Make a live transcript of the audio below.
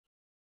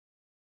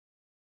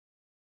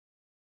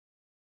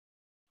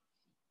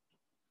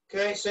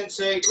Okay,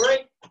 sensei,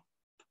 great.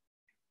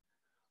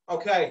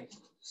 Okay,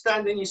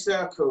 stand in your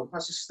circle.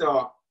 That's a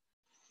start.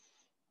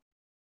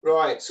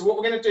 Right, so what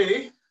we're going to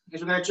do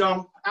is we're going to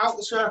jump out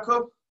the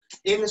circle,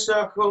 in the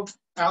circle,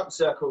 out the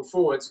circle,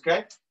 forwards,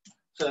 okay?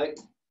 So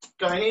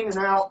going in and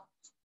out,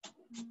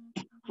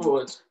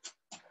 forwards.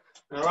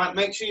 All right,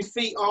 make sure your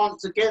feet aren't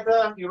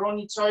together, you're on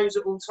your toes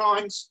at all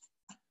times.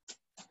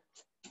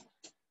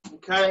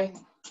 Okay.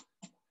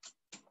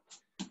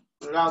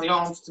 Allow the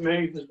arms to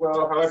move as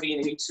well, however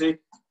you need to.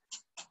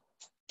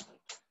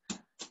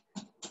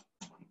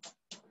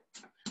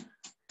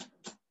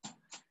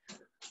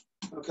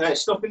 Okay,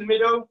 stop in the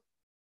middle.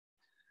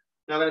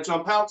 Now I'm going to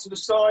jump out to the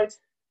side,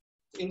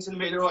 into the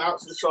middle, out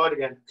to the side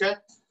again, okay?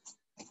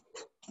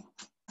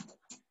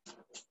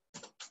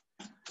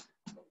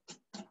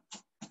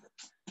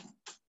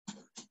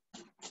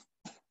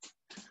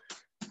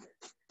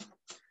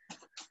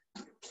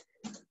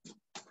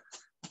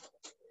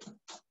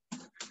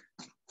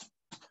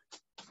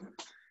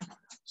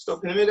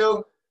 Stop in the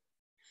middle.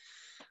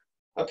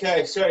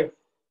 Okay, so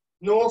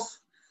north,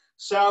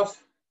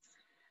 south,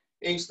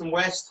 east and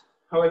west,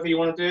 however you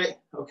want to do it,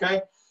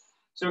 okay?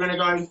 So we're going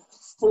to go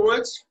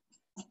forwards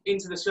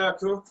into the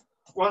circle,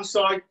 one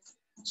side,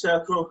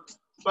 circle,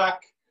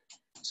 back,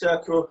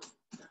 circle,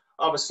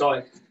 other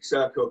side,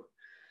 circle.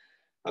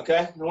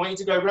 Okay, I want you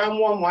to go round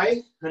one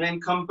way and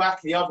then come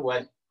back the other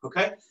way,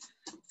 okay?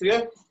 So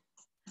go.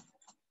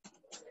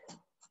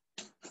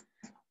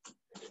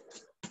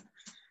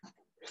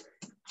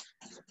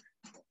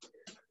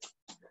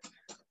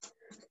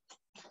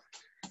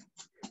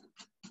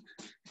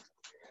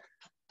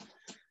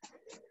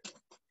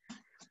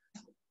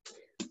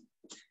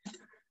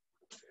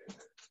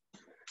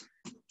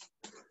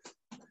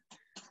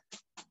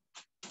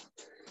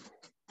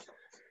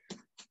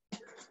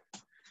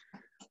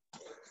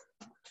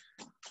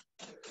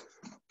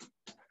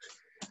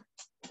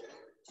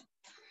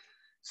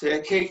 So yeah,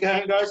 keep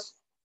going, guys.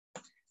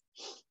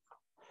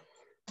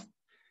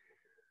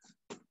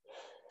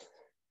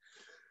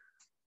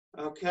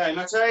 Okay,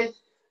 Mate.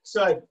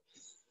 So I'm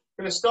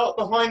going to start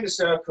behind the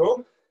circle.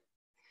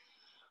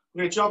 I'm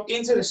going to jump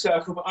into the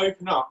circle but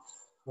open up.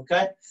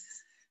 Okay.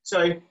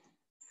 So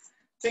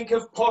think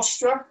of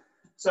posture.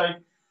 So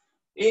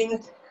in,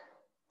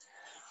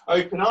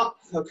 open up.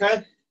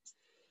 Okay.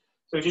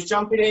 So just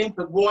jumping in,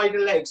 but wider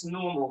legs than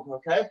normal.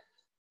 Okay.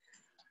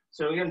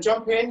 So we're going to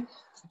jump in,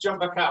 jump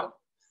back out.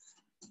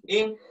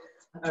 In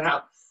and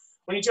out.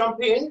 When you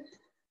jump in,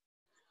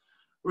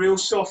 real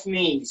soft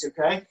knees,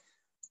 okay?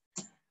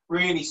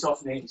 Really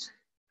soft knees.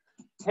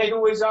 Head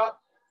always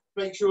up,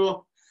 make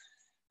sure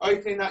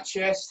opening that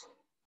chest.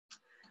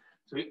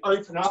 So we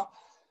open up.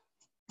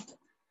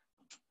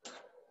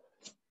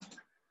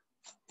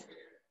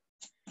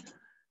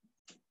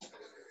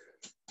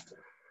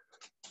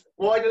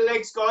 Wider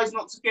legs, guys,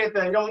 not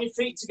together. You don't want your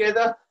feet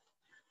together.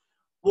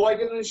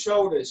 Wider than the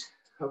shoulders,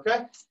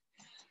 okay?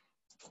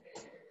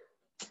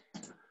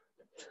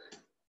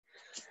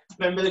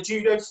 Remember the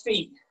judo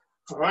feet,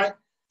 all right?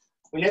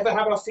 We never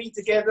have our feet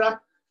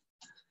together,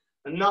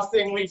 and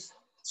nothing we've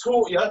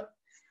taught you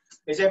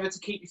is ever to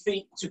keep your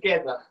feet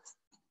together.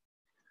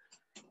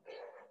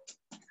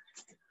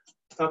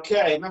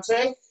 Okay,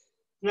 Mate.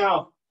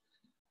 Now,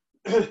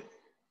 what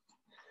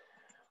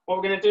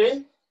we're going to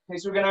do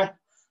is we're going to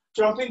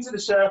jump into the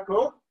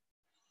circle.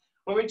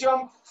 When we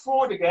jump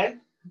forward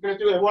again, we're going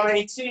to do a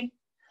 180,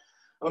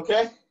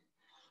 okay?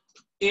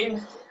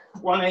 In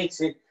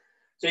 180.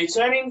 So you're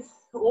turning,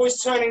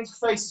 always turning to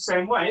face the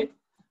same way.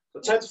 So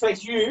I turn to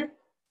face you,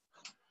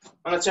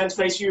 and I turn to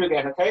face you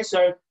again, okay?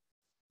 So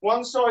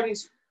one side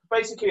is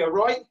basically a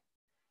right,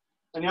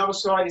 and the other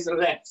side is a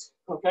left,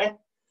 okay?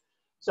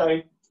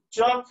 So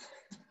jump,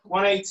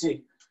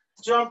 180,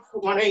 jump,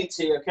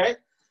 180, okay?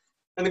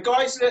 And the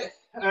guys that,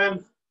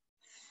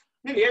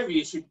 nearly every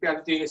you should be able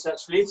to do this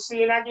actually,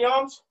 seoi-nage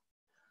arms.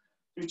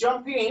 You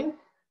jump in,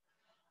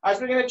 as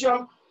we're going to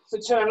jump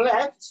to turn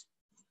left,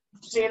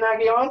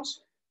 seoi-nage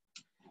arms.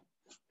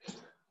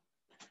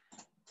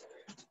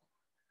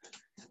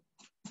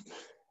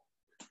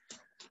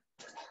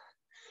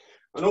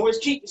 And always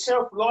keep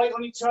yourself light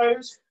on your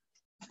toes.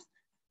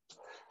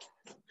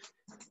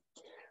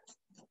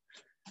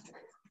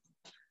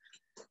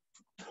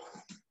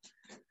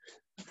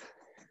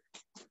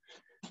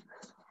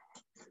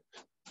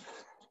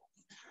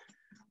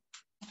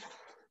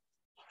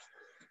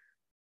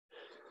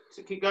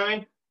 So keep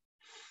going.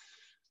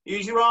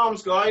 Use your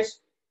arms, guys.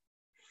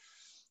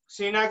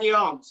 Seoi-nage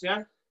arms,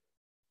 yeah?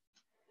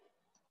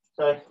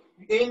 So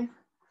in,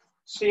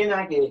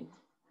 seoi-nage.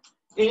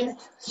 In,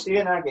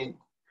 seoi-nage.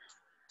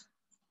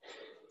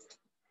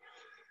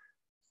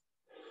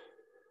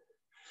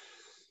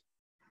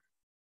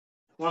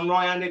 One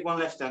right-handed, one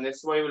left-handed.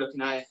 That's the way we're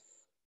looking at it.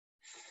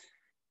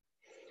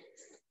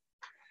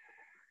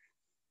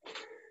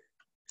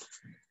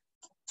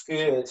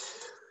 Good.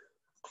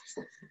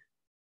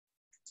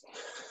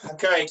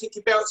 Okay, kick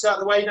your belts out of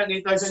the way. You don't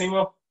need those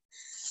anymore.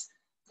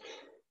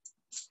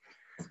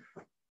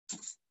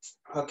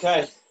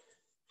 Okay.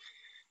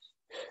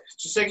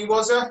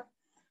 Tachi-waza.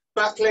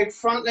 back leg,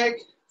 front leg,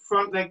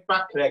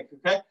 back leg,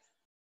 okay?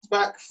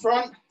 Back,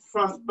 front,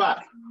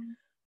 back.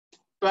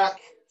 Back,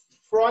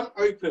 front,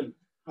 open,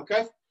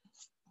 okay?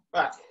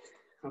 Back,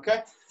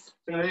 okay?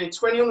 So I'm going to do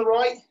 20 on the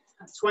right,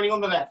 20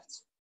 on the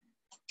left.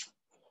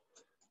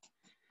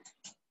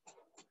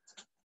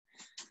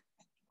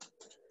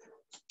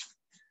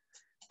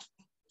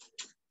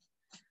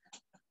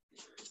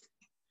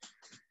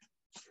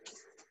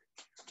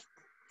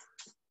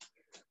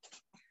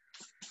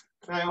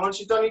 Okay, once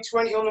you've done your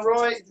 20 on the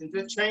right,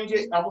 then change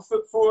it, other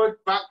foot forward,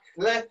 back,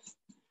 left,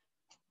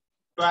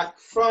 back,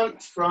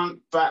 front,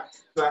 back,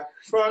 back,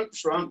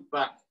 front,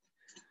 back.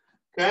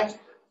 Okay?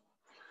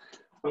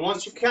 And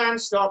once you can,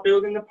 start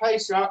building the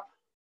pace up.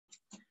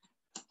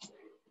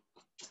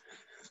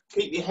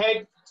 Keep your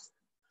head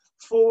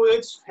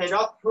forwards, head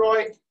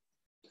upright.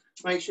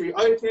 Make sure you're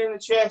opening the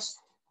chest.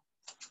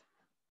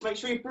 Make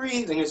sure you're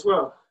breathing as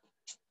well.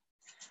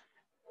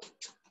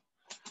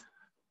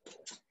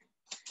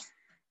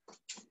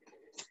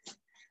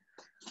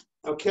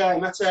 Okay,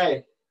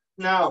 Mate.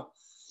 Now,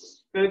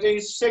 we're going to do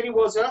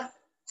seoi-nage,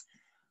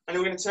 and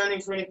we're going to turn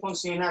into an ippon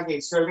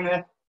seoi-nage. So we're going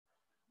to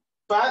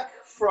back,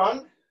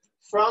 front,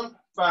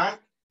 back,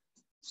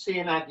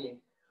 seoi-nage.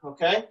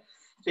 Okay?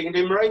 So you can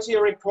do Moreti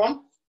or ippon.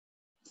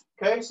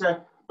 Okay,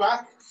 so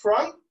back,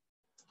 front,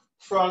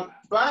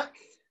 back,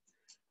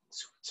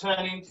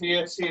 turn into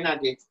your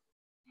seoi-nage.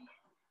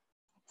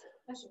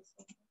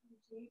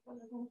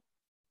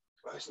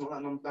 Oh, it's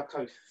not that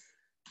code.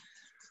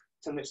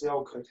 Tell me it's the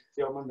old code,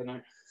 the old Monday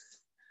night.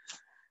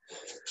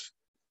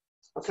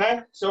 Okay,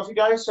 so off you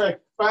go. So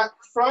back,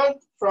 front,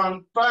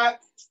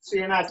 back,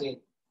 seoi-nage.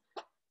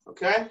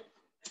 Okay,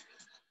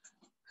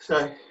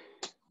 so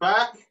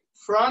back,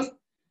 front,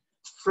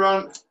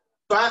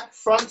 back,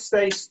 front,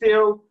 stay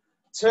still,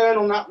 turn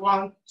on that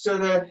one to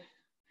the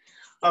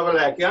other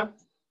leg, yeah?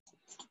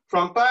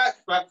 Front, back,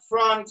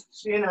 front,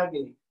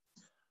 seoi-nage.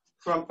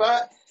 Front,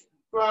 back,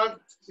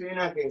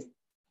 seoi-nage.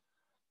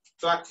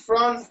 Back,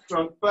 front,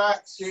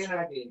 back,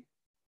 seoi-nage.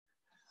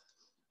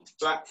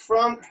 Back,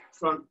 front,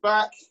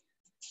 back,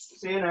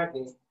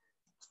 seoi-nage.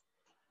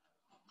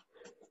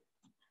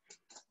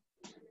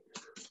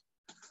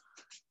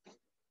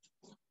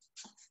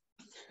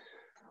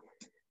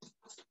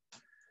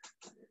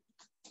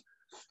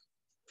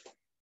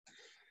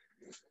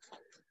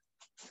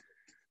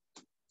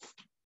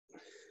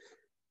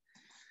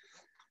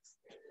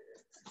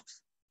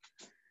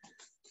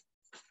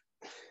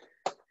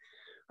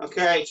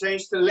 Okay,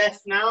 change to the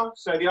left now.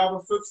 So the other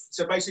foot,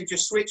 so basically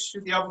just switch to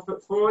the other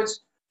foot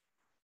forwards.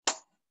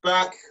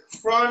 Back,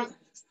 front,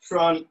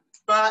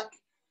 back,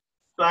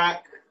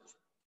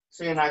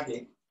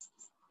 seoi-nage.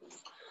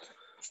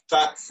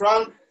 Back,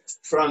 front,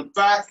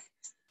 back,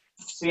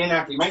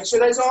 seoi-nage. Make sure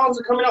those arms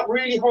are coming up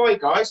really high,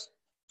 guys.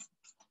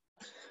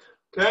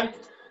 Okay.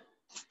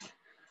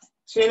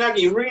 Seoi-nage,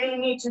 you really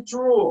need to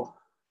draw.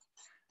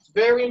 It's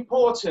very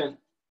important.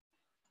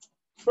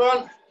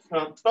 Front,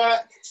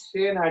 back,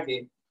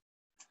 seoi-nage.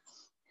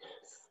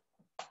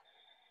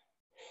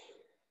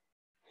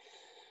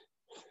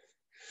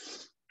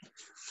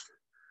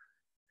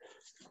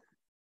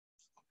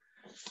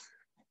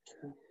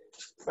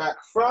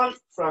 Back, front,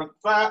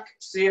 back,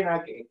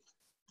 seoi-nage.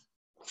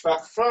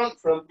 Back, front,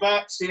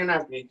 back,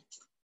 seoi-nage.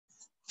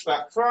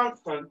 Back, front,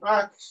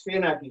 back,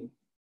 seoi-nage.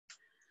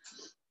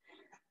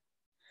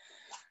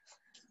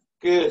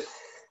 Good.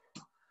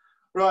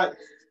 Right,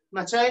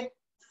 Mate.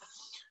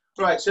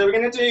 Right, so we're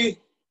going to do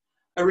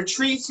a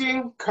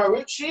retreating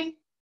kouchi.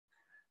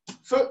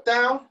 Foot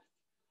down,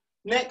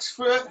 next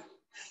foot,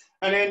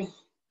 and then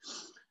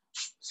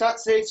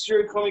satsu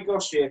tsurukomi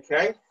goshi,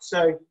 okay?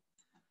 So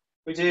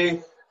we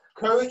do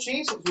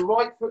kouchi, so it's your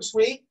right foot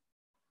sweep,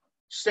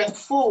 step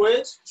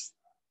forward,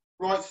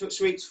 right foot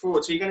sweeps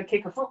forward. So you're going to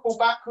kick a football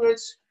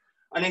backwards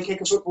and then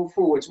kick a football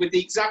forwards with the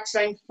exact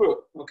same foot,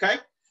 okay?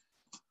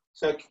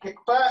 So kick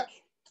back,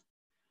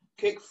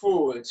 kick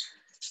forward,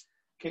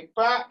 kick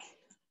back,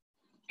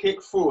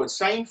 kick forward,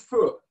 same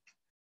foot,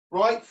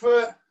 right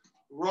foot,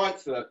 right,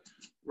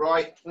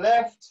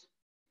 left.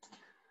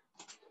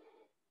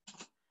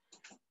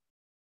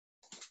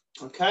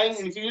 Okay,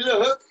 and if you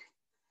look,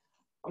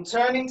 I'm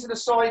turning to the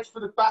side for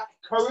the back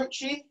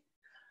kouchi.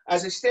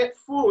 As I step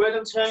forward,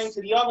 I'm turning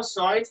to the other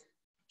side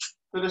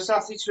for the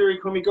satsu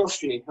tsurukomi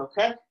goshi,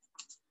 okay?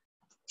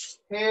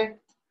 Here,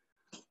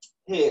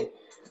 here,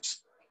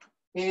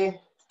 here,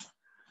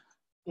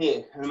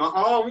 here. And my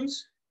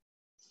arms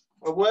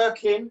are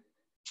working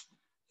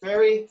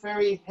very,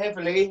 very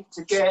heavily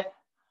to get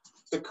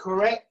the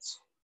correct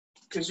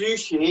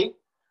kazushi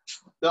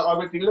that I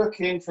would be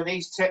looking for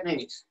these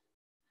techniques.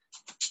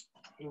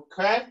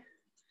 Okay?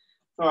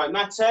 All right,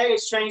 Mate,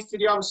 it's changed to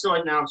the other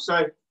side now.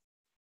 So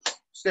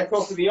step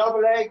off with the other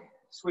leg,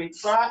 sweep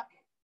back,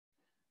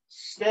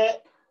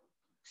 step,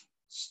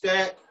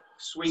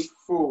 sweep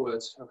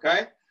forwards,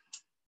 okay?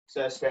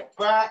 So step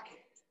back,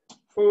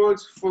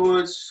 forwards,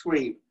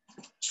 sweep,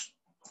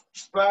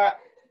 back,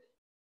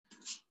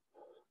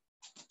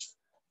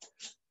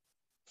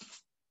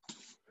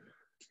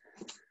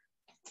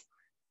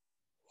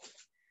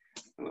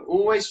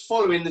 always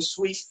following the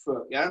sweep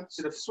foot, yeah?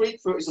 So the sweep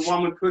foot is the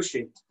one we're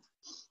pushing.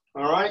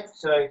 All right,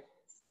 so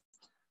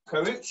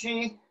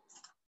Kouchi,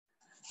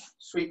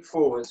 sweep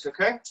forwards,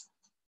 okay?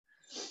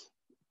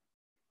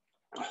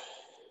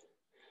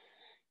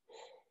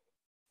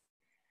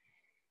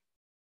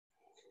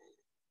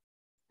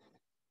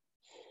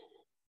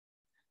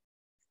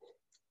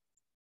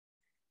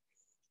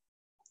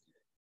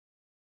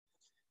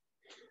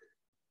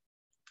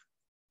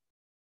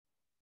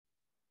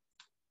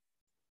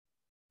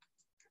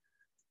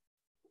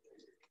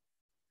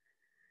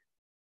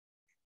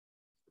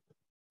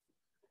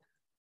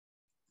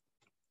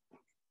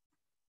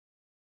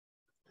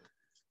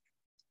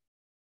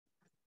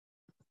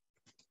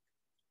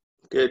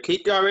 Good,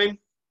 keep going.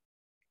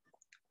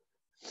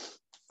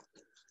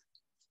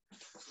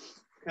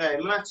 Okay,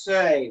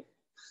 mate.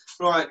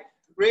 Right,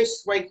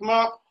 wrist, wake them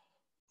up.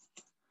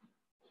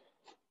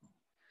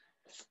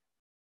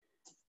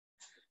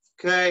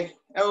 Okay,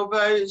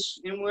 elbows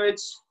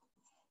inwards,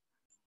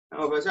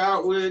 elbows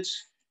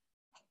outwards.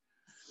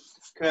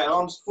 Okay,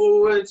 arms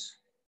forwards.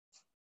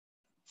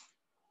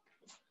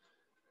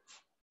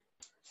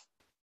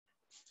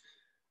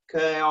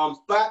 Okay, arms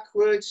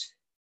backwards.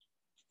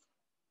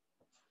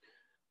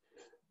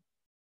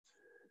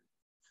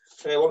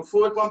 Okay, one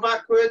forward, one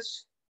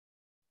backwards.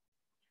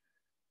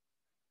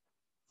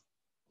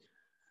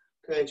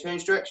 Okay,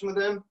 change direction with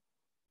them.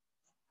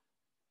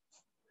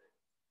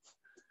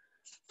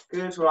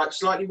 Good, right,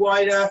 slightly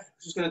wider.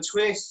 Just going to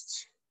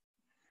twist.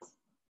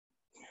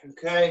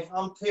 Okay,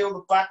 unpeel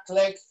the back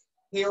leg,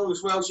 heel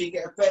as well, so you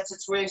get a better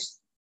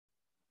twist.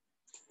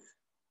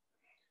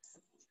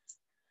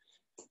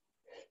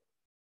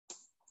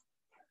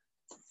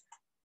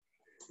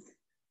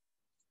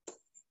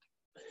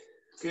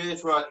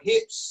 Good, right,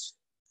 hips.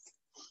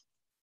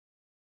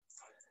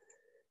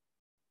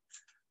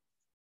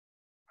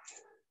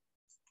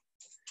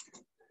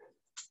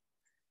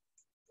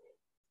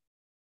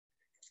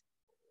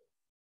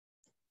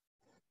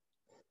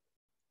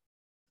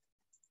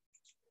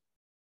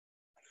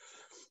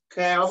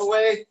 Okay, other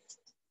way.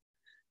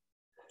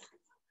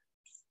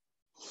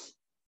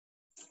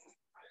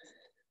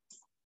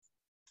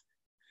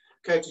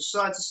 Okay, just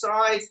side to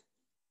side.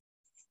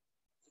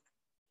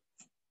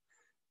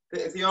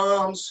 Bit of the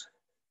arms.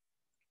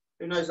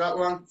 Who knows that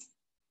one?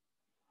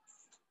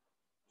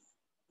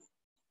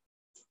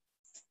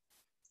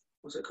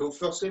 What's it called?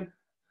 Flossing?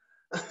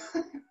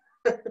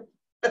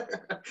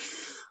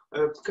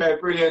 Okay,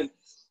 brilliant.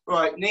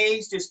 Right,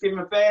 knees, just give them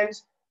a bend.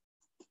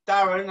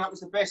 Darren, that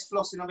was the best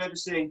flossing I've ever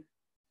seen.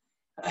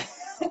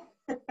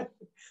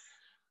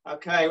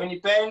 Okay, when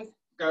you bend,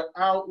 go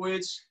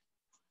outwards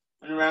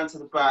and around to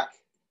the back.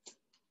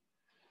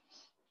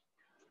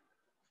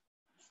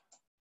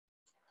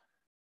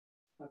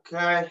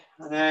 Okay,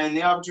 and then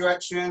the other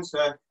direction,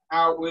 so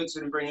outwards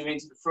and bring them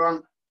into the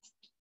front.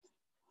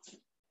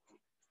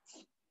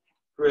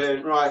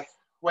 Brilliant, right,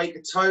 wake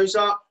the toes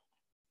up.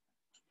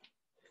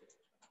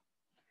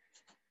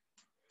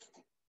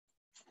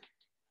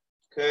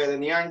 Okay, then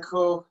the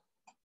ankle.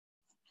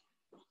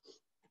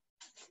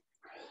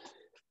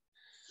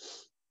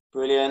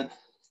 Brilliant.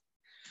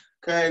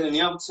 Okay, then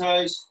the other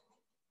toes.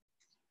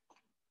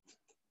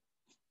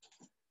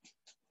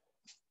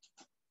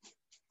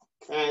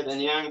 Okay, then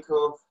the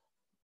ankle.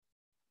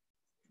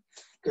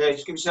 Okay,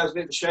 just give yourselves a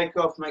bit of a shake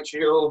off, make sure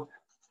you're all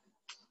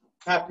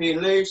happy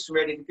and loose,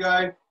 ready to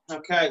go.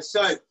 Okay,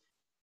 so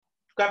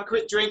grab a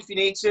quick drink if you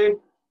need to.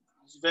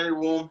 It's very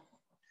warm.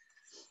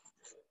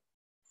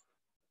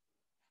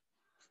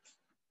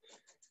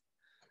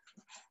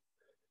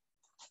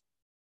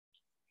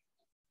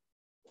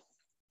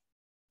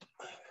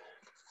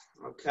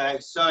 Okay,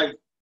 so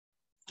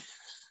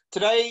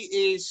today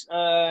is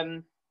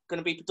going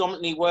to be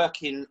predominantly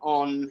working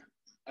on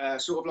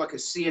sort of like a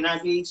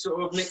seoi-nage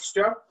sort of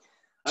mixture.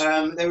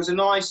 There was a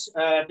nice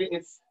bit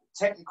of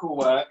technical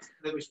work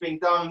that was being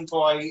done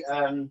by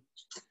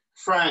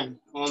Fran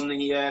on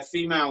the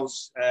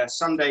females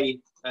Sunday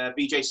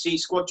BJC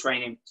squad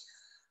training.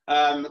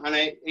 And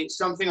it's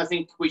something I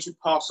think we should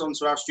pass on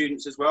to our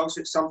students as well. So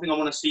it's something I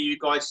want to see you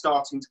guys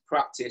starting to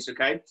practice,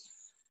 okay?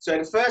 So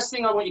the first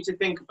thing I want you to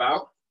think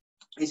about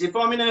is if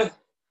I'm in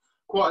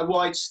quite a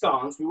wide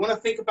stance, we want to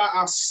think about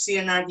our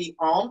seoi-nage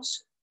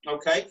arms,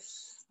 okay?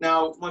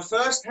 Now, my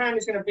first hand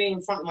is going to be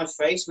in front of my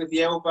face with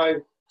the elbow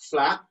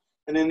flat,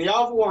 and then the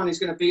other one is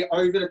going to be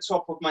over the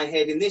top of my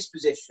head in this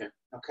position,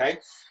 okay?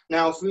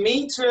 Now, for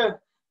me to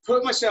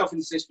put myself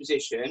into this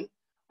position,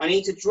 I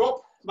need to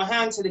drop my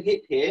hand to the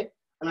hip here,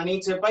 and I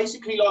need to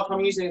basically, like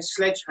I'm using a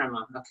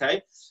sledgehammer,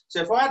 okay?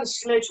 So if I had a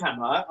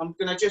sledgehammer, I'm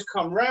going to just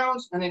come round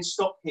and then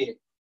stop here.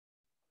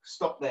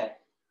 Stop there,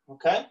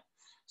 okay?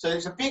 So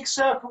there's a big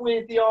circle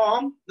with the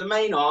arm, the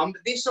main arm,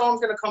 but this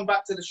arm's going to come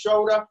back to the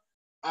shoulder,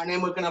 and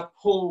then we're going to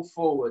pull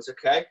forwards,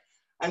 okay?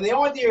 And the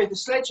idea of the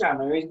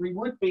sledgehammer is we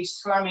would be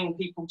slamming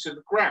people to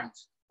the ground,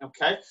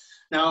 okay?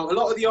 Now, a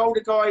lot of the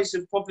older guys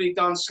have probably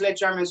done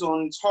sledgehammers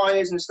on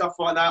tyres and stuff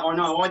like that. I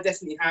know, I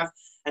definitely have.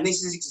 And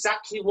this is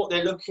exactly what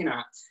they're looking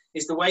at,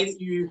 is the way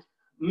that you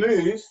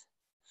move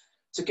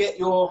to get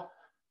your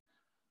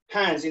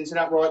hands into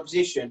that right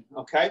position,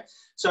 okay?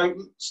 So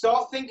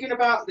start thinking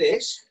about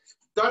this.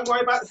 Don't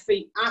worry about the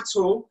feet at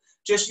all.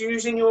 Just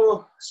using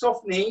your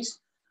soft knees,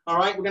 all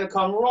right? We're going to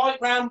come right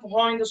round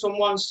behind us on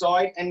one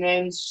side and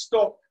then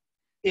stop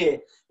here.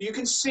 You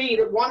can see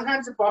that one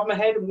hand's above my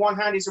head and one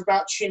hand is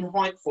about chin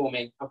height for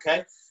me,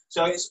 okay?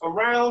 So it's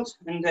around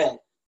and there,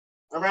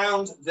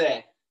 around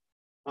there,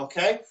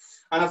 okay?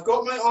 And I've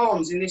got my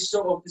arms in this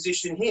sort of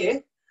position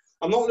here.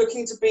 I'm not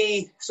looking to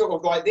be sort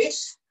of like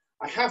this.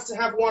 I have to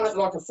have one at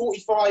like a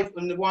 45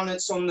 and the one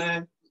that's on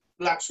the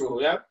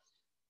lateral, yeah?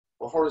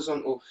 Or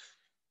horizontal.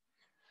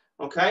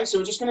 Okay, so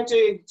we're just going to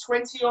do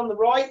 20 on the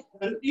right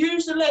and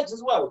use the legs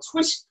as well.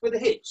 Twist with the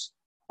hips,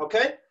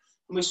 okay?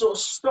 And we sort of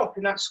stop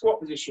in that squat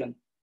position.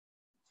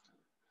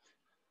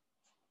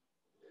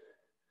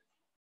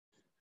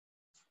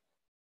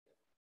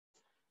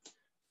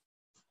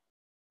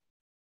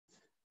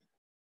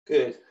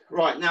 Good.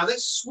 Right, now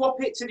let's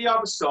swap it to the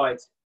other side.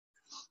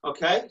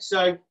 Okay,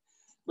 so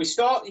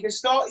you can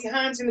start your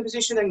hands in the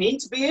position they need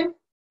to be in,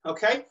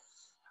 okay?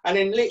 And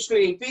then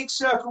literally big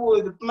circle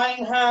with the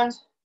main hand,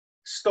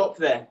 stop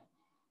there.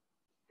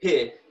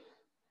 Here,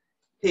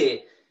 here.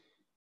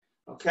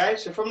 Okay,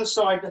 so from the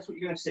side, that's what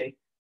you're going to see.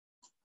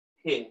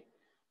 Here.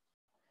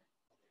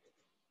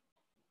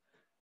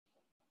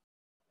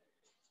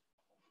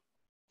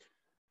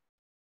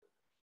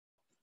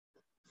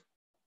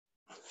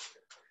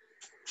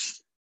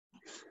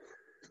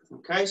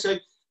 Okay, so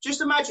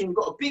just imagine you've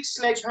got a big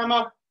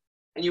sledgehammer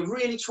and you're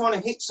really trying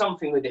to hit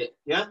something with it,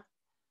 yeah?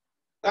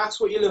 That's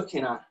what you're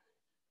looking at,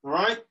 all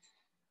right?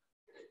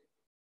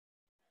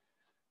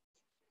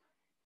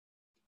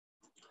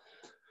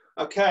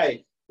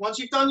 Okay, once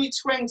you've done your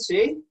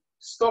 20,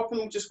 stop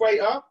and just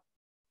wait up.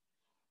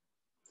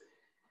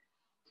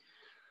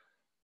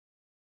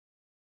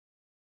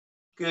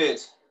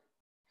 Good.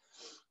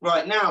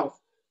 Right, now,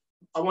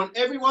 I want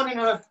everyone in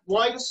a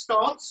wider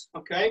stance,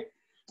 okay?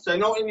 So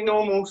not in your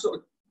normal sort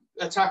of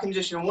attacking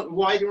position, I want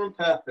wider on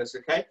purpose,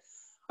 okay?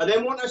 I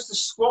then want us to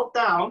squat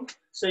down,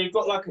 so you've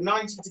got like a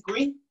 90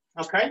 degree,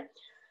 okay?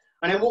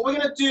 And then what we're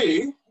gonna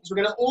do is we're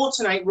gonna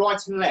alternate right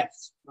and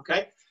left,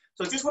 okay?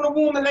 So I just wanna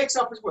warm the legs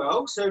up as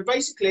well. So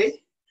basically,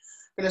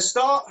 I'm gonna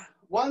start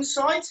one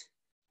side,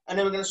 and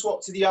then we're gonna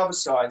swap to the other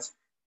side,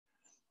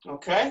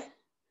 okay?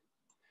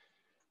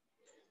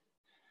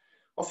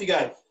 Off you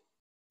go.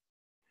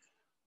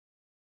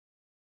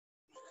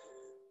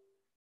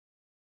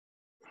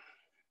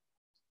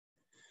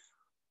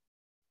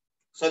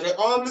 So the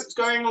arm that's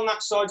going on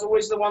that side is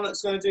always the one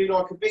that's going to do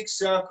like a big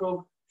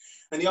circle,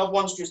 and the other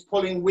one's just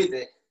pulling with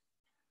it.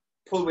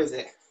 Pull with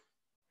it.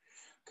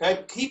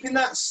 Okay, keeping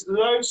that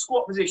low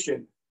squat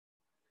position.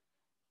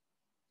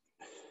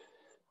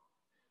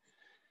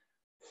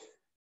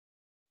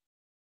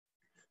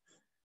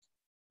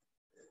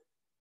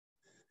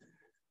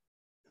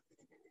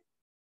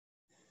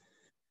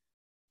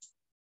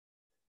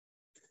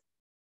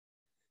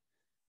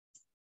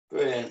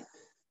 Brilliant.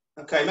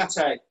 Okay,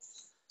 Mate.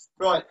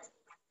 Right,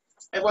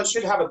 everyone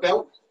should have a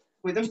belt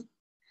with them.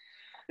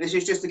 This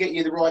is just to get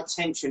you the right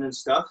tension and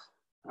stuff,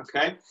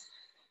 okay?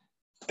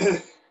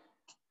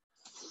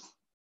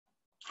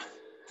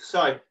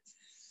 So,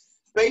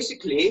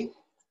 basically,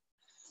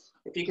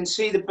 if you can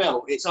see the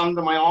belt, it's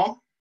under my arm,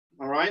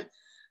 all right?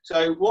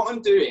 So what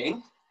I'm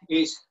doing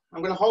is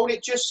I'm going to hold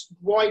it just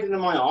wider than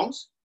my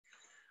arms.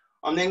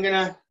 I'm then going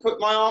to put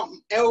my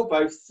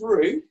elbow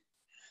through,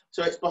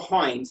 so it's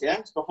behind, yeah?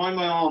 It's behind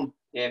my arm,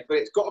 yeah, but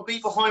it's got to be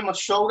behind my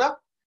shoulder,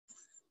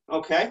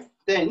 okay?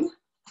 Then,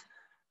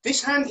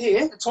 this hand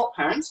here, the top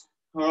hand,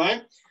 all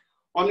right?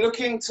 I'm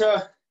looking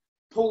to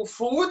pull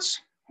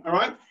forwards, all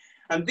right?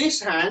 And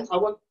this hand, I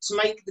want to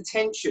make the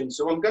tension.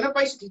 So I'm going to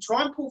basically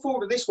try and pull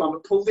forward with this one,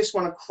 but pull this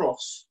one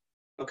across,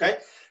 okay?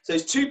 So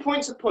there's 2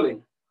 points of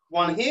pulling,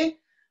 one here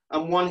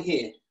and one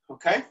here,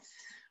 okay?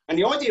 And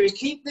the idea is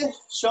keep the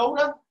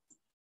shoulder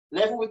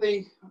level with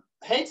the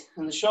head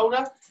and the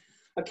shoulder,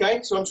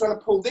 okay? So I'm trying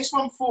to pull this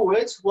one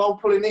forward while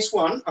pulling this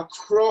one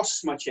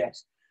across my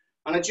chest.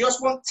 And I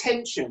just want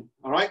tension,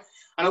 all right?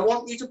 And I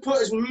want you to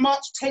put as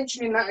much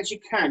tension in that as you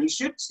can. You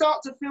should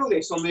start to feel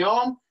this on the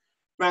arm,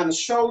 around the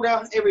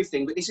shoulder,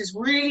 everything. But this is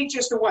really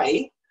just a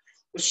way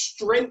of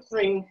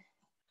strengthening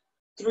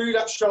through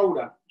that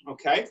shoulder,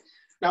 okay?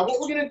 Now, what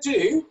we're going to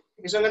do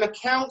is I'm going to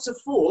count to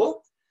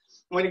 4.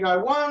 I'm going to go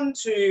 1,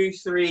 2,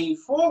 3,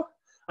 4,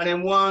 and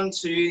then 1,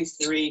 2,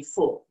 3,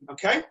 4,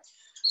 okay? I'm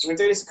going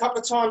to do this a couple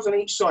of times on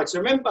each side. So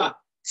remember,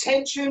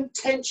 tension,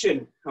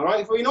 tension, all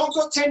right? If we've not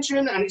got tension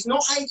and it's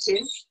not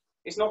aching,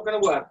 it's not going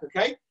to work,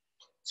 okay?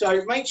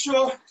 So make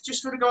sure,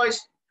 just for the guys,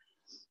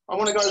 I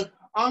want to go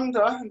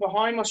under and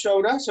behind my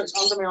shoulder, so it's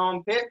under my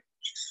armpit.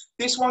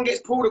 This one gets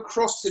pulled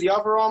across to the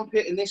other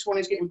armpit, and this one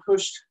is getting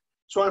pushed,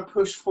 trying to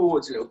push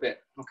forwards a little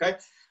bit, okay?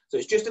 So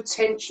it's just a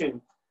tension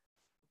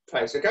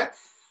place, okay?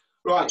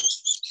 Right,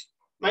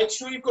 make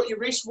sure you've got your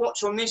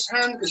wristwatch on this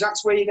hand, because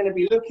that's where you're going to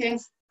be looking,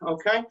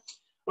 okay?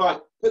 Right,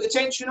 put the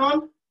tension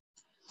on.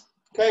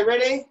 Okay,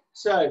 ready?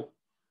 So,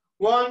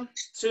 1,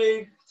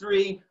 2,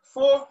 3,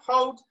 4,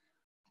 hold.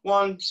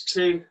 1,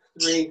 2,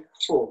 3,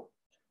 4.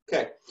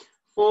 Okay,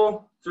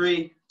 4,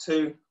 3,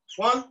 2,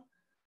 1.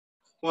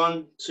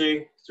 1,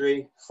 2,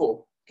 3,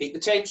 4. Keep the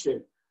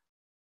tension.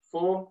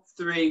 4,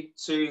 3,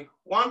 2,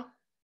 1.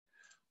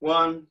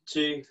 1,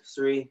 2,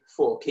 3,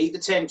 4. Keep the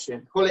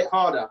tension. Pull it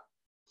harder.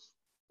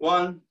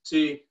 1,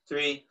 2,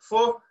 3,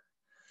 4.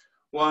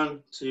 1,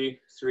 2,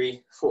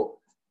 3, 4.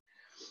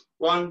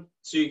 1,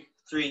 2,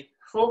 3,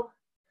 4.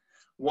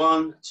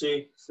 1,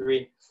 2,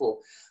 3, 4.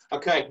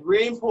 Okay,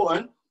 really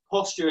important.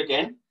 Posture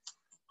again.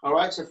 All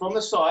right, so from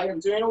the side, I'm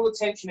doing all the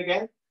tension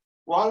again.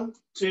 1,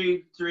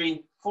 2,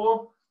 3,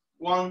 4.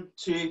 1,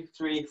 2,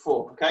 3,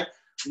 4. Okay,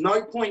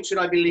 no point should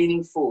I be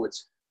leaning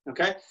forwards.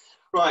 Okay,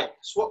 right,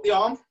 swap the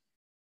arm.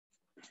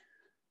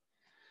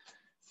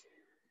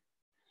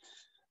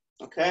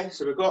 Okay,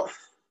 so we've got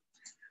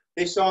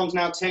this arm's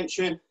now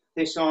tension,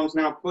 this arm's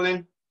now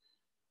pulling.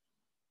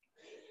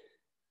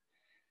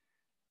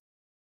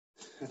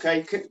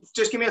 Okay,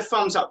 just give me a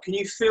thumbs up. Can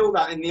you feel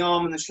that in the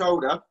arm and the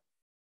shoulder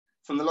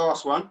from the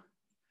last one?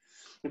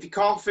 If you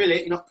can't feel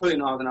it, you're not pulling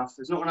hard enough.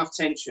 There's not enough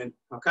tension,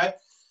 okay?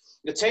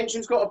 The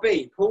tension's got to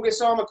be, pull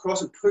this arm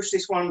across and push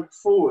this one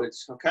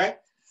forwards, okay?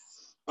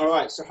 All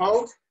right, so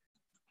hold.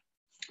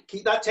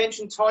 Keep that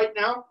tension tight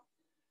now.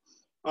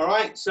 All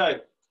right, so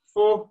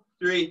 4,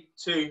 3,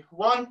 2,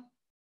 1.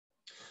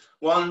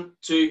 1,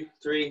 2,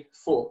 3,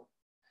 4.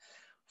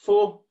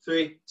 4,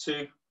 3,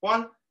 2,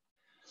 1.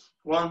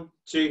 1,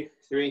 2,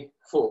 3,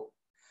 4.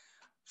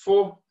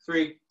 4,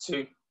 3,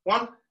 2,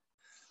 1.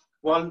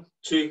 1,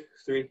 2,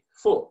 3,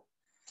 4.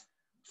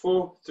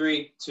 4,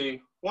 3, 2,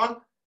 1.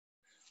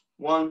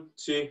 1,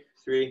 2,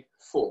 3,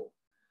 4.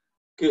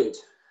 Good.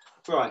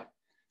 Right.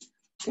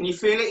 Can you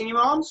feel it in your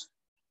arms?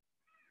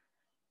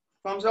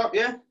 Thumbs up,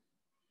 yeah?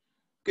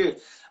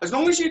 Good. As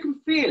long as you can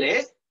feel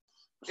it,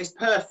 it's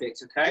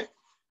perfect, okay?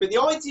 But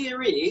the idea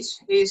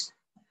is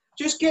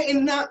just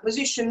getting that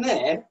position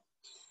there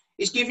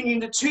is giving you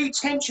the 2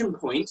 tension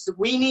points that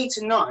we need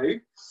to know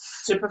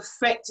to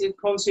perfect it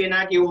upon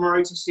seoi-nage or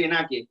Marote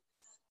seoi-nage.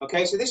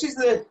 Okay, so this is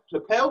the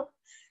lapel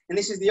and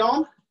this is the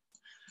arm.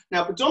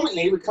 Now,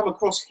 predominantly, we come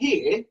across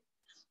here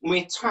and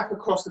we attack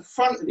across the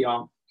front of the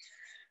arm.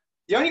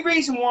 The only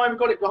reason why we've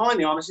got it behind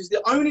the arm is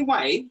the only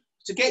way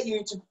to get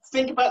you to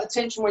think about the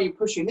tension where you're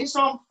pushing this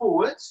arm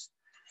forwards,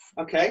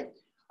 okay,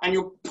 and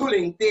you're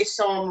pulling this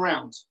arm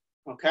round,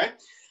 okay?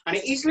 And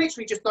it is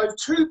literally just those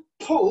 2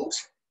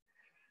 pulls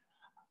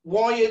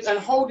while you're and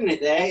holding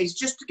it there is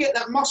just to get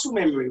that muscle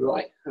memory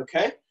right,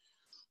 okay?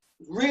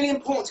 Really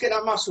important to get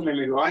that muscle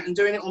memory right, and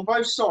doing it on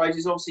both sides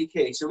is obviously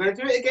key. So we're going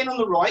to do it again on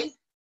the right.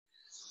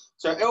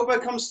 So elbow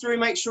comes through,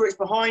 make sure it's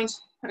behind,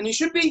 and you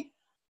should be,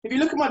 if you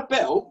look at my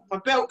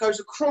belt goes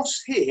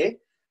across here,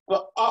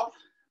 but up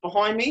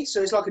behind me,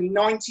 so it's like a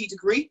 90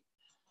 degree,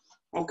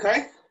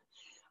 okay?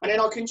 And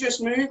then I can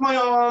just move my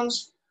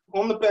arms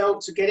on the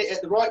belt to get it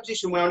at the right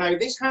position where I know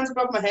this hand's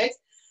above my head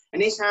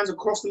and this hand's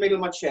across the middle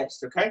of my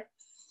chest, okay?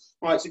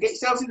 All right, so get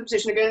yourselves into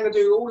position again. I'm going to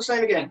do all the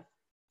same again.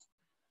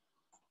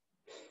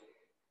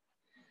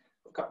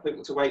 A couple of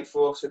people to wait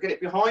for. So get it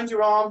behind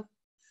your arm.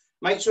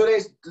 Make sure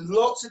there's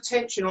lots of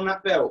tension on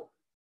that belt.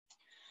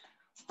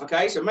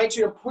 Okay, so make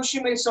sure you're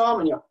pushing with this arm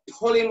and you're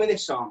pulling with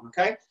this arm,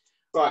 okay?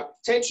 Right,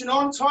 tension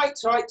on, tight,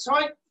 tight,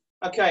 tight.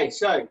 Okay,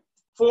 so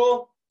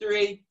 4,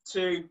 3,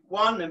 2,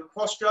 1, then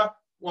posture.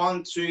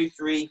 1, 2,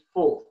 3,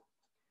 4.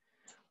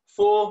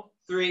 4,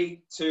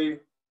 3, 2,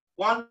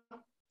 1.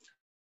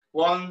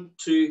 1,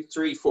 2,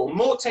 3, 4.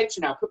 More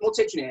tension now. Put more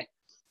tension in it.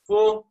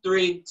 4,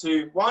 3,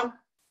 2, 1.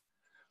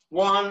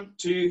 1,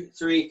 2,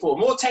 3, 4.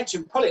 More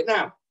tension. Pull it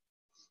now.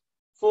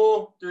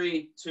 4,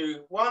 3,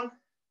 2, 1.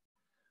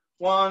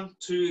 1,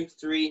 2,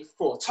 3,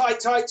 4. Tight,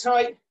 tight,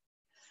 tight.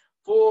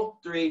 4,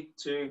 3,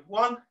 2,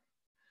 1.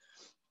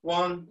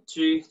 1,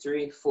 2,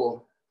 3,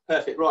 4.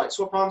 Perfect. Right.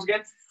 Swap arms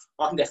again.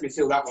 I can definitely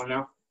feel that one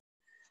now.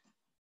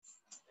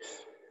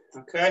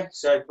 Okay.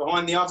 So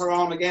behind the other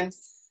arm again.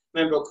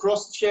 Remember,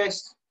 across the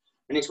chest.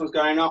 And this one's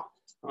going up,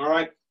 all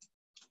right?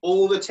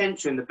 All the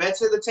tension, the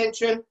better the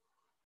tension,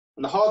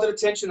 and the harder the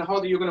tension, the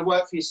harder you're going to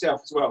work for yourself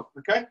as well,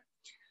 okay?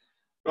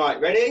 Right,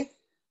 ready?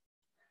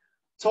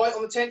 Tight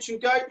on the tension,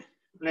 go.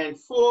 And then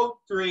 4,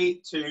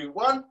 3, 2,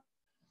 1.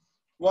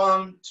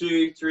 1,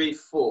 2, 3,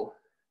 4.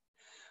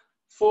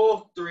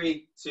 4,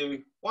 3,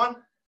 2, 1.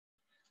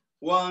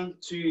 1,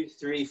 2,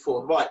 3,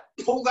 4. Right,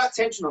 pull that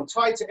tension on,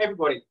 tight to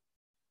everybody.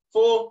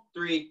 4,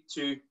 3,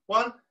 2,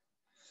 1.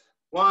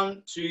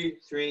 1, 2,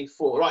 3,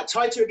 4. Right,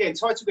 tighter again,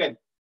 tighter again.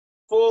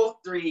 4,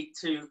 3,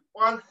 2,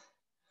 1.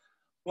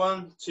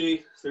 1, 2,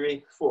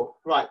 3, 4.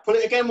 Right, pull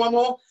it again, one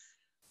more.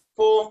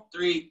 4,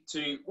 3,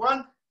 2,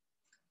 1.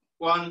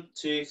 1,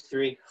 2,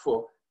 3,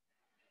 4.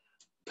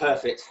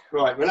 Perfect.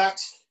 Right,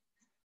 relax.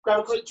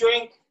 Grab a quick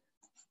drink.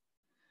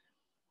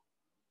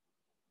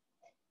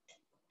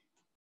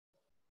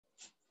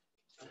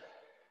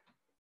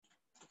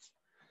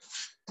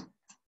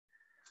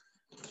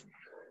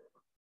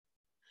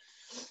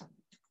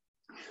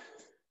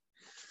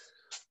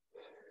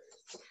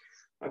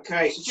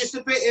 Okay, so just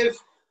a bit of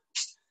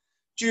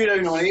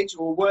judo knowledge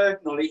or word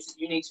knowledge that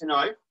you need to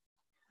know.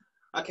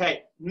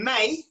 Okay,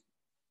 May,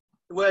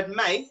 the word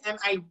Mae,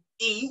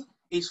 M-A-E,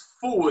 is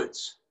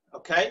forwards,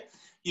 okay?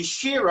 Your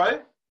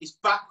shiro is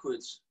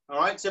backwards, all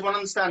right? Does everyone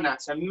understand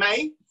that? So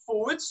Mae,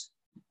 forwards,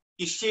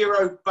 your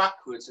shiro,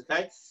 backwards,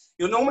 okay?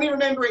 You'll normally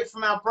remember it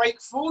from our break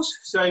falls.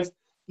 So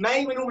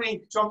Mae, we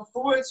normally jump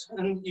forwards,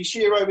 and your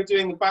shiro, we're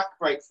doing the back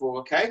break fall,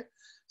 okay?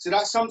 So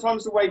that's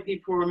sometimes the way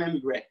people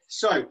remember it.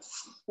 So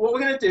what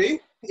we're going to do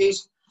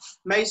is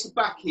Mae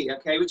sabaki,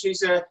 okay, which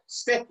is a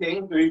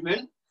stepping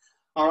movement,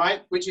 all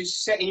right, which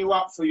is setting you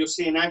up for your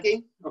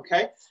seoi-nage,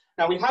 okay?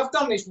 Now, we have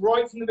done this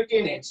right from the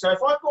beginning. So if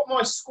I've got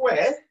my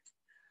square,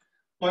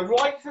 my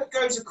right foot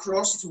goes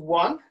across to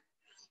 1,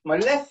 my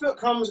left foot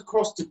comes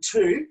across to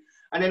 2,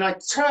 and then I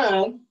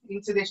turn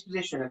into this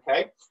position,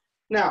 okay?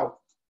 Now,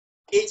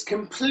 it's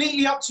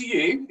completely up to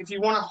you if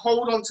you want to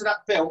hold on to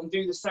that belt and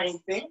do the same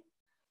thing,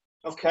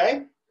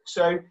 okay?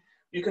 So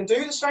you can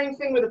do the same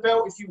thing with a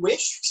belt if you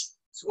wish.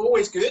 It's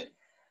always good,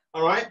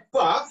 all right?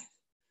 But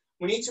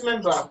we need to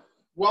remember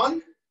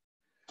 1,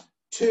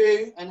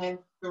 2, and then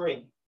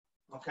 3,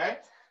 okay?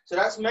 So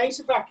that's Mae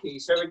sabaki.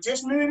 So we're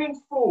just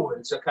moving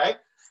forwards, okay?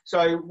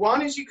 So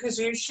 1 is your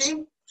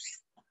kazushi.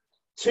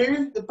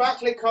 2, the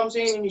back leg comes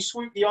in and you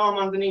swoop the arm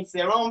underneath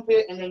their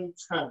armpit and then you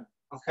turn,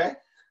 okay?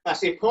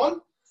 That's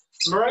ippon.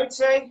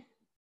 Morote,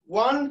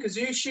 1,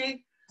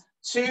 kazushi.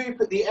 2,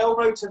 put the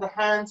elbow to the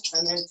hand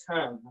and then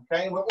turn,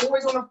 okay? And we're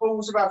always on the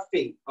balls of our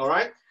feet, all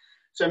right?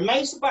 So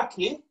Mae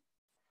sabaki,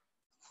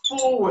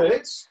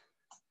 forwards,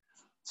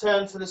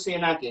 turn to the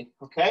seoi-nage,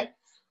 okay?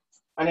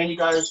 And then you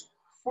go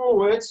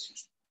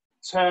forwards,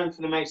 turn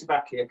to the Mae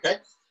sabaki, okay?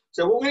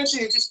 So what we're going to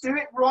do is just do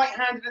it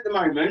right-handed at the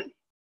moment,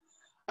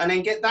 and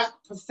then get that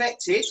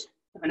perfected,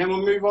 and then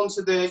we'll move on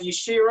to the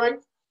Yashiro,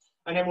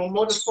 and then we'll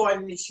modify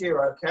the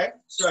Yashiro, okay?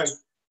 So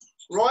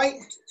right,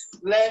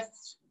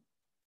 left,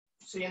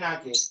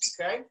 seoi-nage,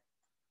 okay?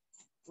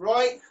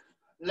 Right,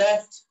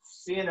 left,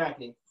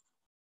 seoi-nage.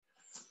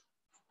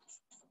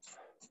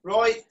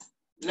 Right,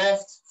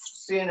 left,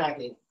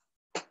 seoi-nage.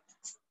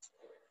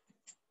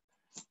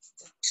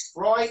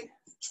 Right,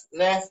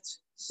 left,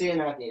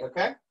 seoi-nage,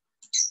 okay?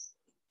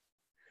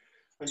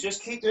 And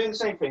just keep doing the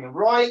same thing.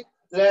 Right,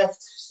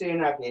 left,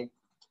 seoi-nage.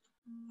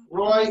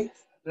 Right,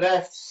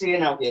 left,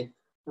 seoi-nage,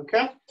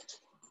 okay?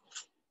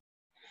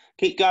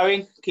 Keep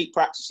going, keep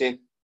practicing.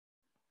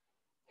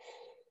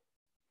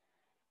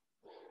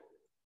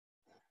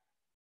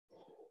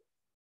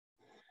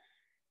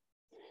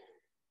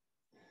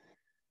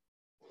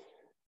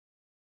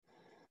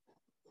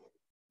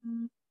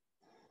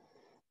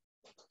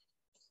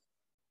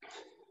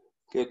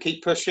 Good,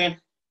 keep pushing.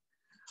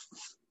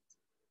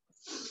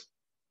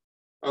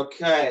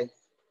 Okay.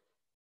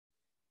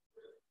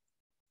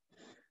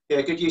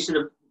 Yeah, good use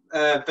of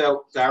the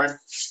belt, Darren.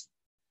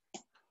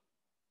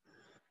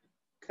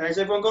 Okay, has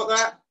everyone got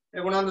that?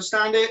 Everyone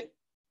understand it?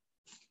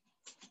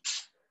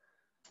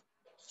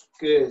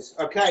 Good.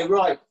 Okay,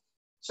 right.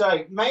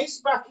 So, Mae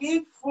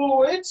sabaki,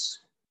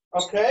 forwards.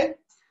 Okay.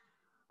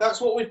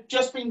 That's what we've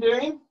just been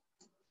doing.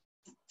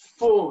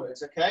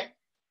 Forwards, okay.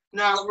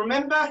 Now,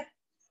 remember,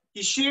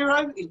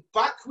 Yashiro is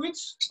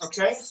backwards,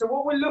 okay? So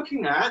what we're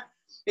looking at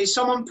is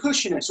someone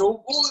pushing us,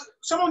 or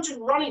someone just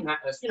running at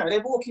us. You know,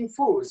 they're walking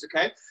forwards,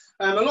 okay?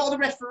 A lot of the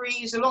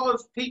referees, a lot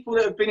of people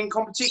that have been in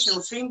competition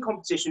or seen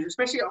competitions,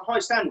 especially at a high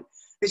standard,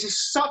 this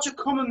is such a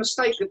common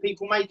mistake that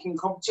people make in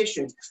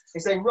competitions,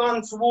 is they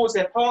run towards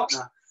their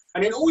partner.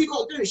 And then all you've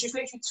got to do is just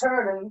literally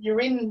turn and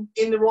you're in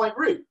the right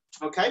route,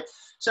 okay?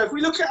 So if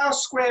we look at our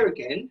square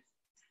again,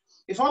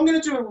 if I'm going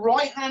to do a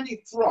right-handed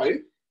throw,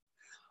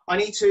 I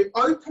need to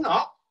open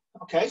up,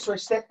 okay? So I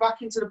step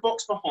back into the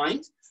box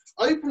behind,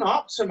 open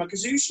up, so my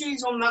kazushi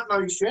is on that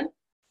motion,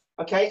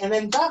 okay? And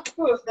then that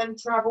foot then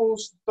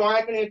travels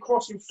diagonally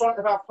across in front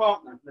of our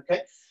partner,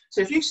 okay? So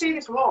if you see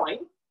this line,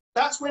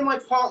 that's where my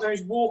partner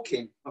is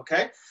walking,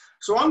 okay?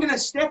 So I'm going to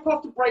step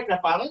off to break their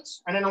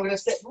balance, and then I'm going to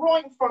step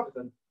right in front of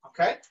them,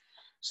 okay?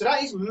 So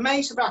that is Mae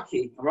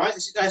sabaki, all right?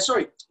 This is,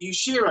 sorry,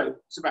 Yashiro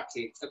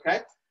sabaki,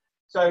 okay?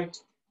 So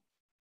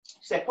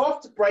step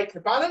off to break the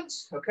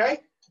balance, okay?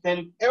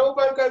 Then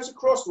elbow goes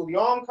across, or the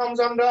arm comes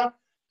under,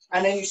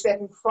 and then you step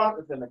in front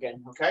of them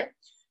again, okay?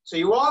 So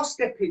you are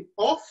stepping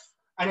off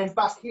and then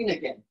back in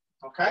again,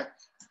 okay?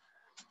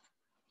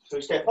 So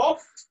you step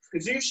off,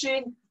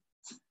 kazushi,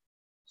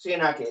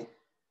 seoi-nage,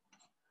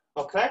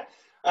 okay?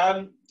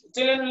 Dylan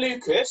and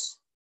Lucas,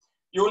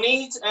 you'll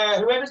need,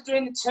 whoever's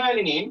doing the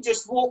turning in,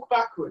 just walk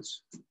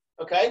backwards,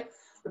 okay?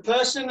 The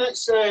person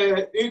that's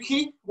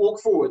uki, walk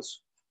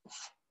forwards.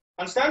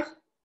 Understand?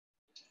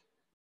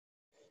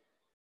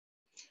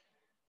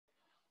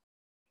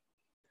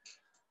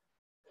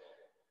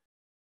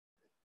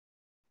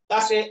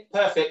 That's it,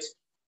 perfect.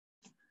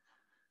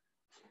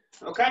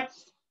 Okay,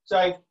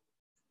 so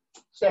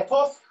step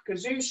off,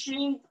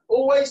 kazushi,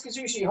 always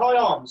kazushi, high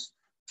arms,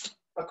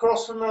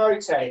 across from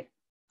Morote.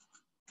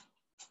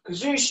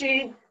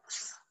 Kazushi,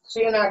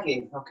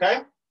 seoi-nage,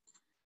 okay?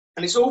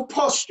 And it's all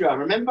posture.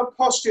 Remember,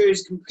 posture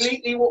is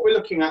completely what we're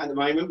looking at the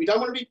moment. We don't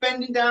want to be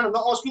bending down. I'm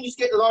not asking you to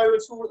get low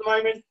at all at the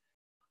moment.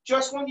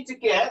 Just want you to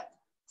get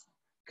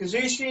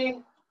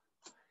kazushi,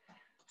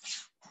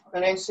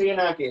 and then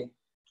seoi-nage.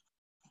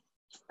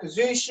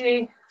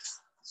 Kazushi,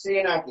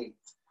 seoi-nage.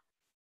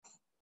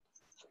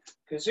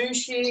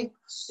 Kazushi,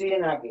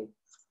 seoi-nage.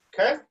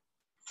 Okay?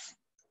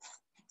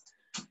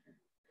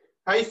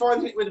 How you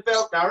finding it with the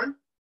belt, Darren?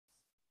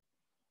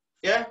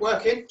 Yeah,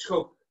 working?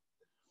 Cool.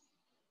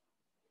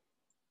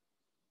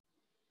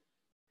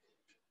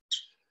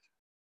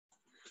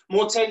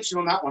 More tension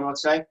on that one, I'd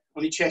say,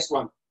 on your chest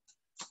one.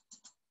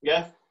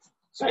 Yeah?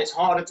 So it's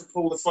harder to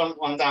pull the front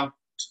one down.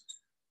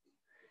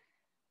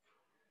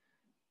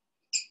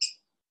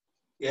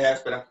 Yeah,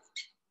 that's better.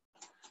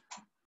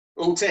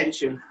 All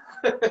tension.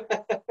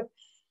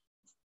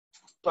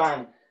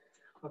 Bang.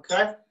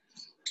 Okay?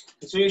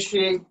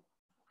 Kazushi,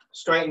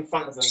 straight in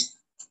front of them.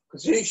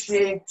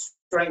 Kazushi,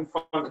 straight in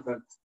front of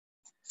them.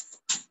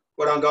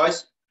 Well done,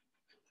 guys.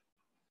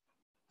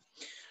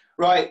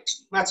 Right,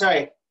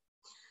 Mate.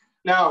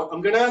 Now,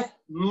 I'm going to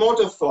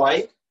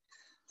modify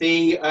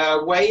the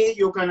way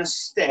you're going to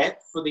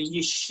step for the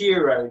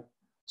Yashiro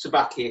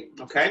Sabaki,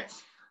 okay?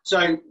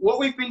 So what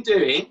we've been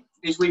doing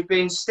is we've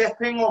been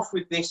stepping off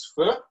with this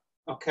foot,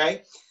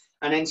 okay?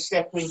 And then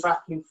stepping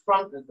back in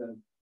front of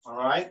them, all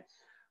right?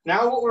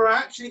 Now what we're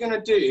actually going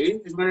to do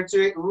is we're going to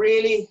do it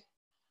really,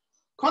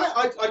 kind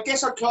of, I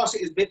guess I'd class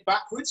it as a bit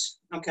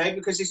backwards, okay?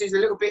 Because this is a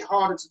little bit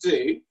harder to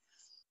do,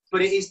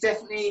 but it is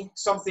definitely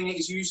something that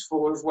is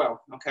useful as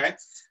well, okay?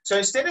 So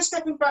instead of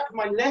stepping back with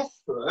my left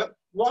foot,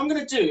 what I'm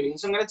going to do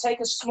is I'm going to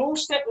take a small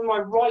step with my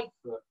right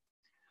foot,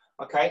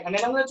 okay? And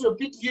then I'm going to do a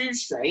big U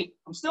shape.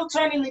 I'm still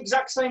turning the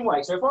exact same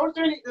way. So if I was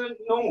doing it the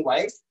normal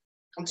way,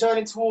 I'm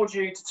turning towards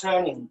you to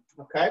turn in,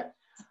 okay?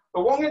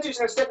 But what I'm going to do is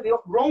I'm going to step with the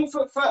wrong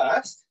foot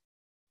first,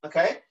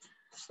 okay?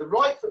 The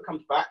right foot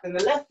comes back, then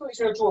the left foot is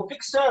going to draw a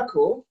big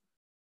circle,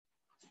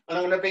 and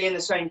I'm going to be in the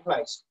same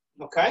place,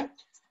 okay?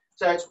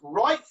 So it's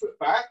right foot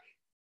back,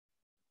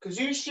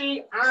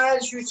 Kazushi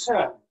as you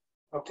turn,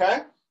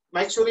 okay?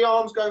 Make sure the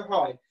arms go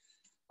high,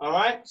 all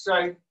right?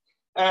 So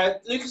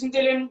Lucas and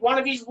Dylan, one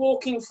of you's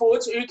walking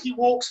forwards, Uki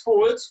walks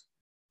forwards,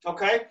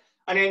 okay?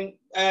 And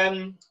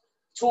then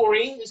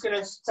Tori is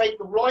going to take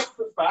the right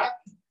foot back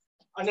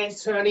and then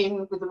turn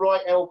in with the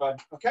right elbow,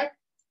 okay?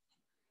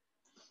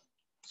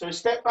 So we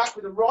step back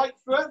with the right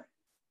foot,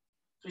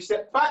 so we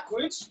step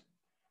backwards,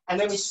 and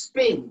then we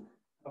spin,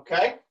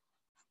 okay?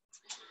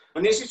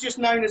 And this is just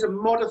known as a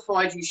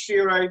modified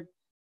Yashiro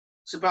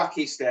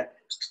Sabaki step.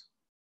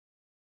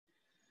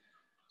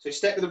 So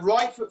step with the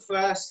right foot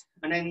first,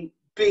 and then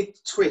big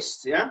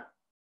twist, yeah?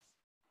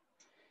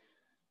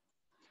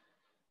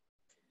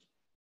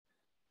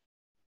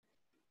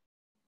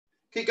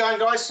 Keep going,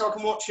 guys, so I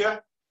can watch you.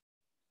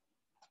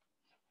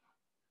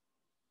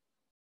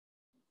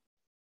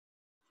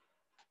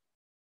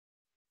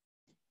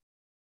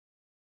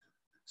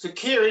 So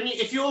Kieran,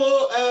 if you're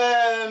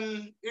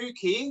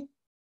Uki,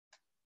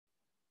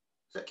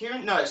 is that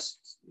Kieran? No, it's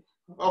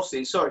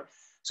Austin, sorry.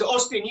 So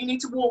Austin, you need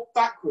to walk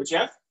backwards,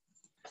 yeah?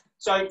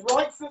 So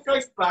right foot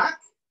goes back,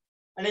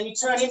 and then you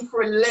turn in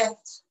for a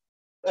left,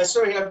 a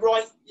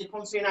right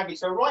Nippon seoi-nage.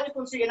 So right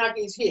Nippon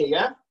seoi-nage is here,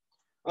 yeah?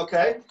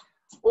 Okay.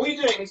 All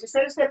you're doing is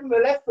instead of stepping the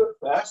left foot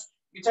first,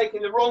 you're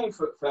taking the wrong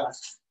foot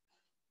first,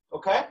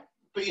 okay?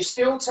 But you're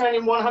still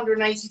turning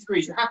 180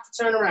 degrees. You have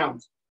to turn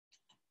around.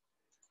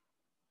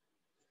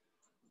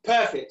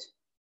 Perfect.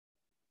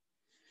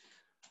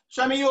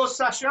 Show me yours,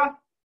 Sasha.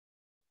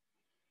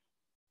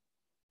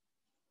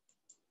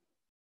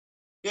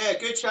 Yeah,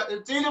 good shot.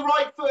 Do the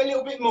right foot a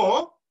little bit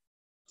more.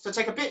 So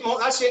take a bit more.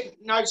 That's it.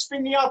 No,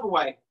 spin the other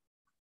way.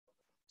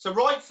 So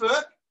right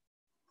foot,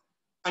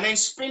 and then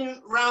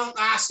spin round.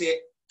 That's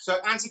it. So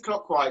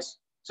anti-clockwise.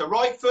 So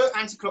right foot,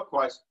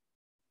 anti-clockwise.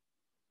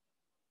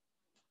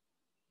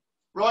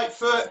 Right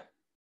foot.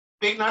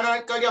 Big.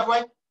 No, go the other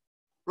way.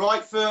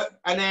 Right foot,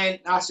 and then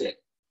that's it.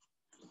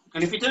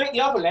 And if you do it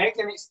the other leg,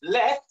 then it's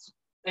left,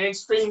 and then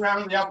spin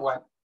round the other way.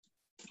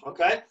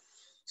 Okay?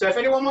 So if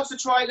anyone wants to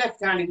try it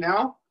left-handed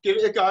now, give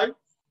it a go.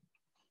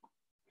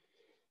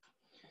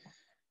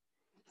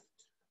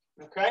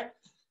 Okay?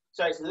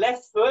 So it's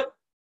left foot,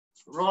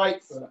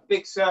 right foot,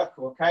 big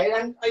circle, okay?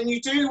 And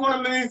you do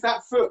want to move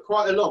that foot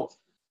quite a lot.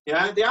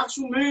 Yeah? The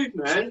actual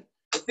movement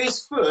of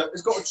this foot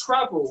has got to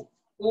travel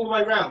all the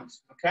way around,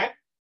 okay?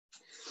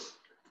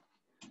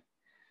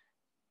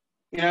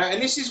 You know,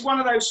 and this is one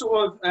of those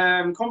sort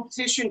of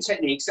competition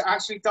techniques that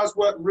actually does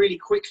work really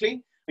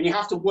quickly, and you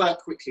have to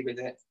work quickly with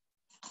it.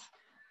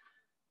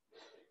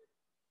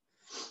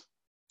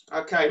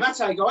 Okay,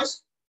 Mate,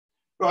 guys.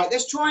 Right,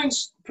 let's try and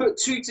put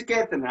two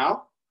together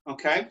now,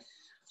 okay?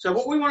 So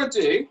what we want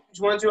to do is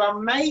we want to do our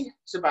Mei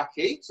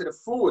Sabaki, so the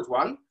forward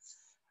one,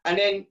 and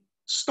then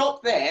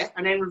stop there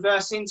and then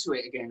reverse into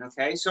it again,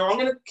 okay? So I'm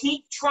going to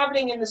keep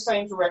traveling in the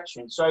same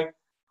direction. So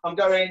I'm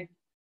going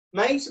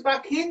Mei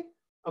Sabaki,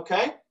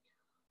 okay?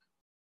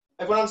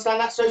 Everyone understand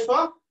that so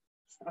far?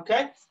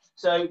 Okay,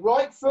 so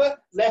right foot,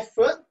 left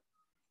foot,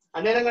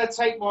 and then I'm going to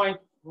take my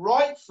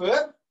right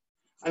foot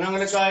and I'm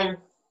going to go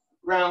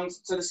round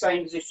to the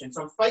same position.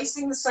 So I'm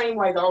facing the same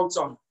way the whole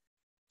time.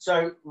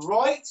 So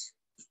right,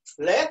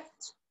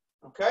 left,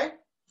 okay,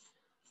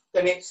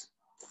 then it's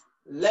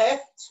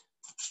left,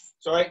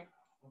 Sorry,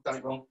 I've done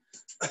it wrong.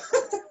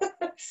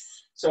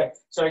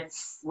 Sorry.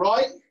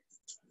 Right,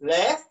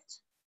 left,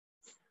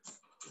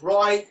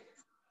 right,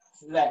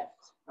 left.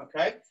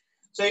 Okay.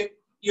 So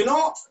you're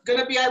not going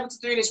to be able to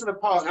do this with a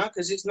partner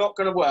because it's not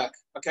going to work.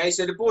 Okay.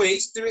 So the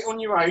boys, do it on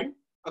your own.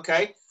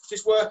 Okay.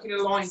 Just work in a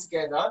line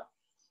together.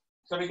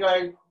 So we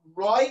go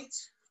right,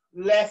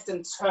 left,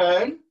 and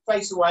turn,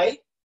 face away.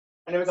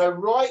 And then we go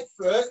right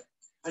foot,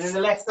 and then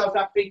the left does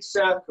that big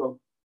circle.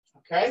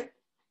 Okay?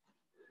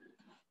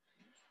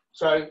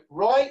 So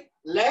right,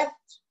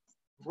 left,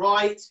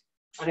 right,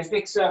 and a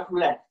big circle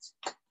left.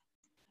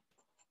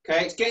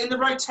 Okay, it's getting the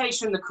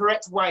rotation the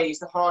correct way is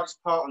the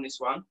hardest part on this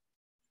one.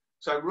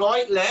 So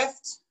right,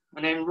 left,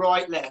 and then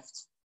right,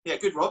 left. Yeah,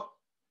 good, Rob.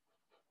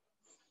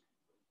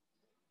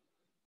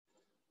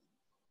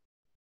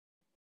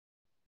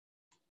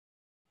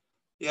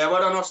 Yeah,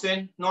 well done,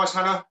 Austin. Nice,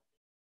 Hannah.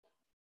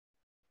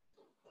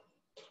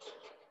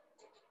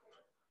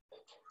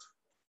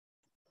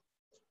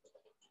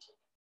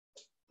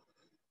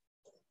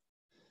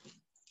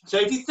 So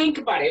if you think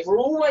about it, we're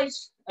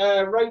always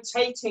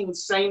rotating the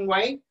same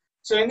way.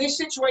 So in this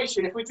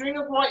situation, if we're doing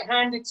a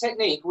right-handed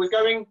technique, we're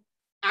going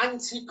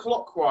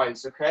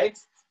anti-clockwise, okay?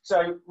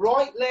 So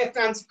right, left,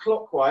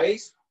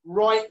 anti-clockwise,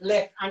 right,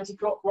 left,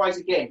 anti-clockwise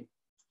again,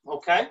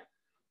 okay?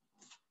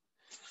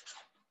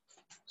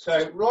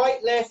 So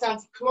right, left,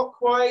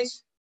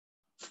 anti-clockwise,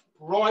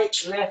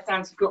 right, left,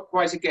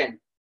 anti-clockwise again,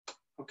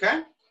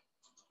 okay?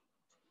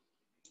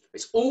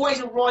 It's always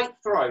a right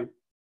throw.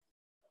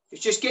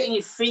 It's just getting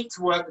your feet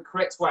to work the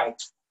correct way,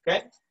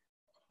 okay?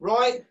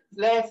 Right,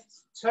 left,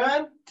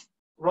 turn,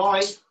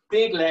 right,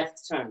 big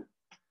left, turn.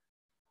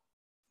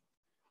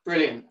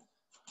 Brilliant.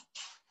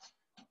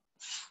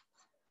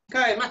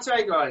 Okay,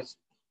 Mate, guys.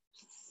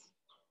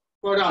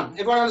 Well done.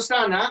 Everyone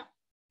understand that?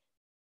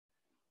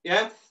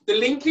 Yeah? The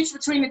linkage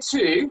between the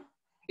two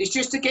is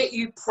just to get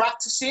you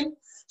practicing.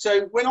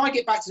 So when I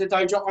get back to the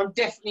dojo, I'm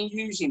definitely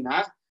using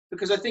that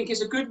because I think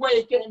it's a good way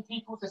of getting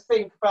people to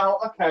think about,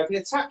 okay, I can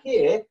attack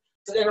here,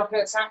 but then I can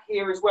attack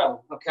here as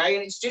well, okay?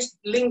 And it's just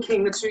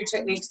linking the two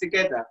techniques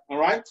together, all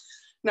right?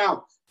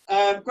 Now,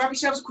 grab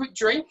yourselves a quick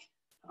drink,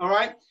 all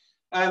right?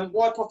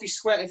 Wipe off your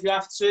sweat if you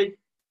have to.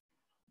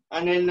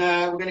 And then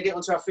we're going to get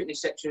onto our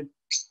fitness section.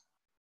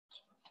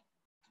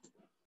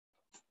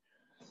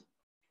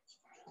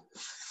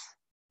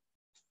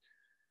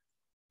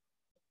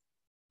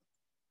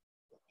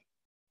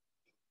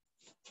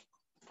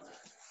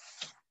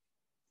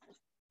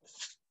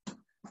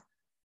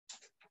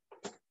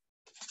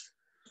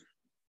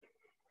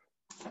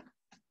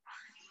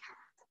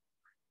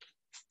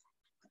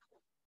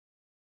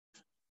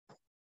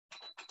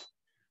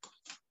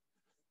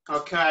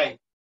 Okay.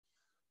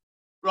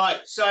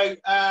 Right, so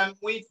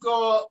we've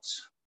got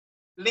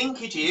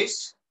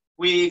linkages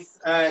with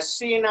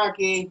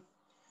seoi-nage,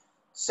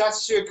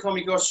 satsu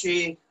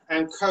komigoshi,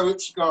 and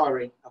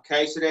kouchigari.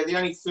 Okay, so they're the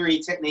only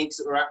three techniques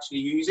that we're actually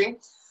using.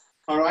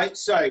 All right,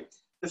 so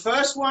the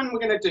first one we're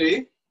going to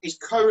do is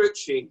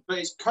kouchi, but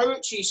it's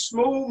kouchi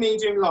small,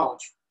 medium,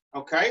 large.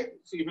 Okay,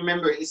 so you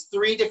remember it's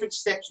three different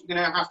steps you're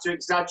going to have to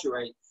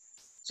exaggerate.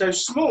 So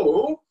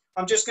small,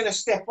 I'm just going to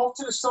step off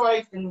to the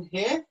side in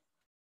here,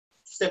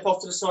 step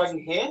off to the side in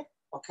here.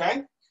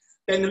 Okay,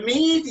 then the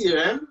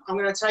medium, I'm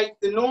going to take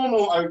the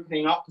normal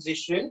opening up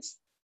position.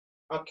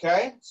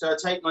 Okay, so I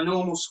take my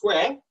normal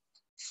square.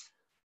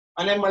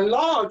 And then my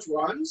large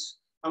ones,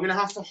 I'm going to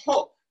have to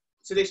hop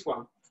to this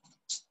one.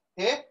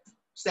 Here,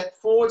 step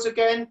forwards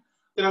again,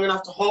 then I'm going to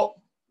have to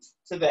hop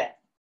to there.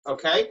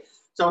 Okay,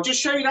 so I'll just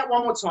show you that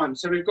one more time.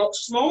 So we've got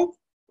small,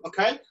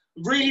 okay,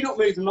 really not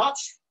moving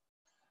much.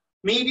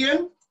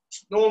 Medium,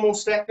 normal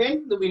step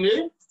in that we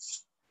knew.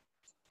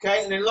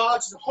 Okay, and then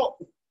large is a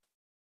hop.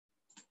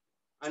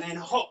 And then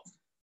hop,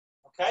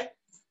 okay?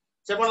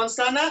 Does everyone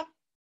understand that?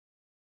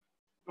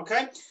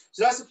 Okay,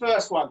 so that's the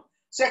first one.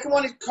 Second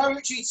one is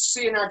kouchi to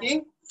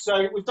seoi-nage.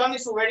 So we've done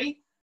this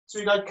already. So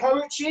we go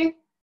kouchi,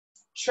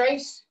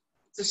 chase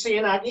to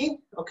seoi-nage,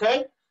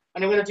 okay?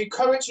 And then we're going to do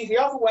kouchi the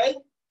other way,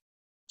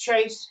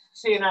 chase,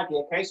 seoi-nage,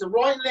 okay? So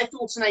right and left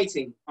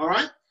alternating, all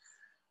right?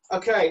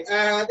 Okay,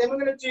 then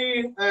we're going to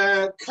do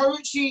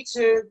kouchi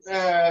to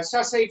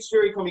sasei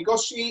tsuri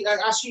komigoshi,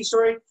 ashi,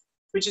 sorry,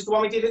 which is the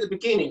one we did at the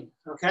beginning,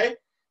 okay?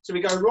 So we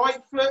go right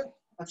foot,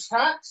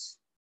 attacks,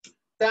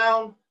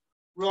 down,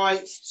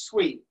 right,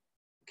 sweep,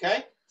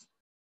 okay?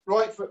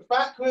 Right foot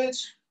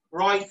backwards,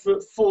 right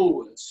foot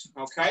forwards,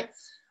 okay?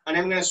 And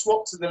then we're going to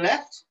swap to the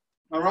left,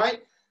 all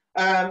right?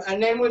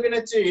 And then we're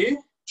going to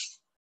do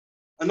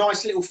a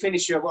nice little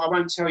finisher, but I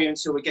won't tell you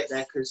until we get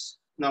there because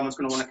no one's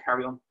going to want to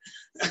carry on.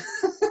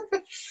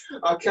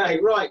 Okay,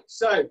 right,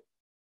 so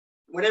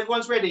when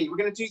everyone's ready, we're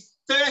going to do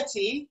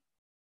 30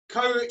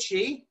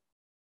 kouchi,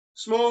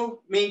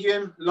 small,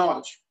 medium,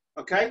 large.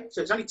 Okay,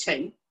 so it's only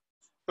 10,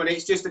 but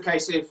it's just a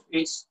case of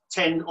it's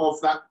 10 of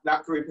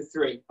that group of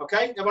three.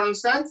 Okay, everyone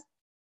understand?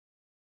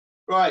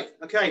 Right,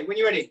 okay, when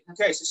you're ready.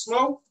 Okay, so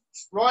small,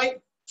 right,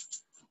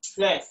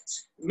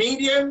 left,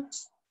 medium,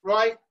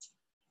 right,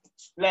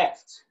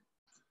 left,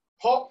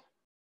 hop,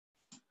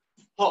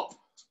 hop.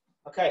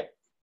 Okay,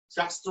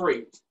 so that's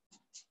 3.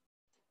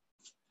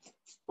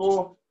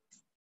 4,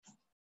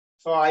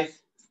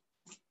 5,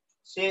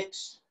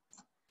 6,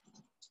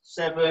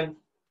 7,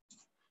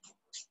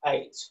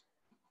 8.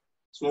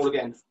 Small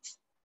again.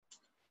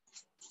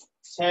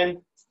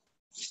 10,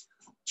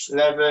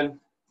 11,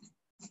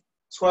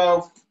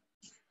 12,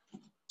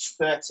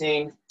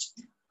 13,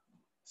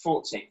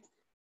 14,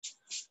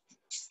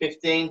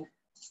 15,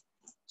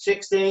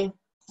 16,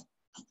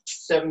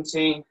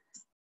 17,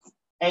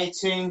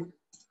 18,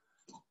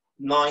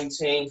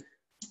 19,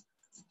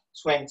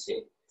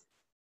 20,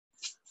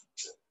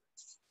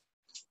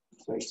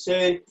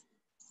 22,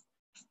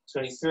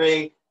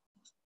 23,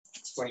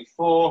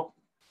 24,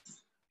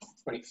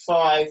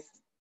 25,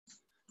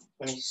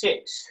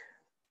 26,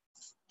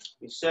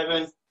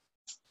 27,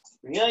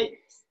 28,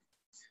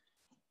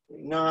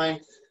 29,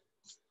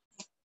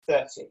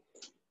 30.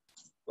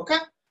 Okay?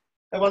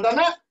 Everyone done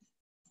that?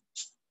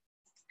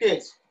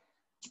 Good.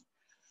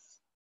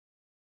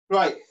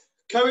 Right.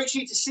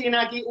 Koichi to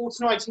seoi-nage,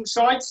 alternating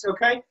sides.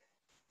 Okay?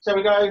 So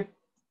we go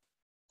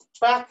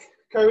back,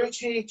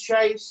 koichi,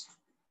 chase,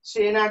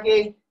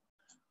 seoi-nage,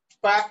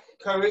 back,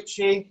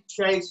 koichi,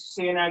 chase,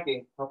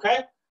 seoi-nage. Okay?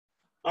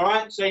 All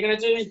right, so you're going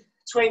to do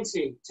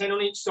 20, 10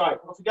 on each side.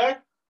 Off we go.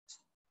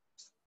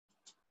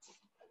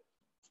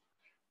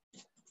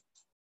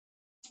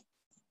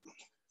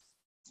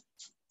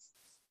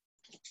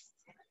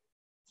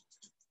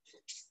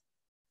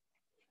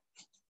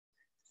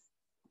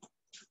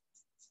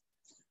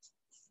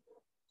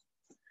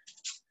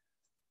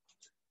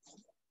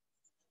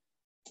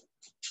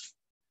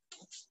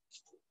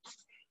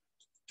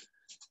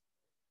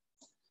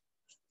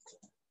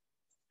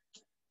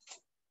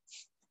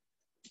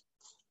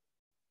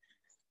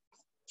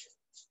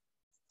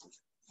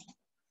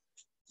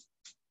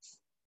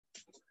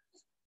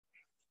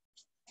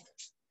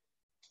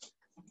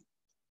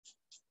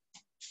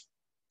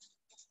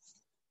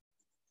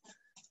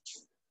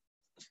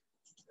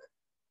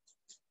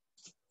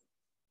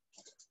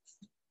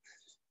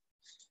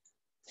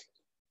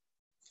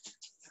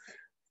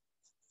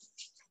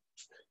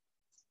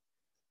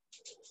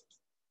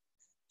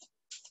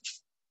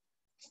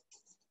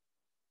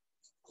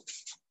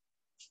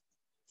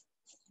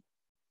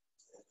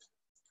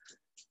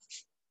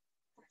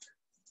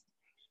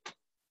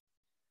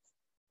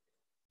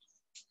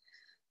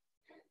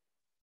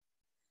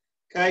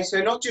 Okay,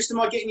 so not just am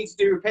I getting you to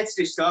do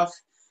repetitive stuff,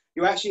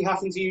 you're actually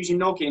having to use your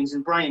noggins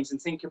and brains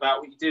and think about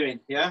what you're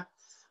doing, yeah?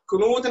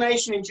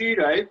 Coordination in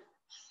judo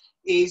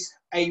is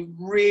a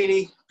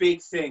really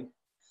big thing.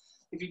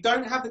 If you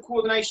don't have the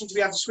coordination to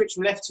be able to switch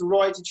from left to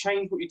right to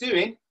change what you're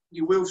doing,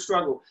 you will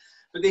struggle.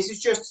 But this is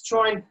just to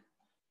try and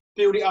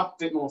build it up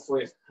a bit more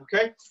for you,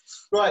 okay?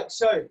 Right,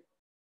 so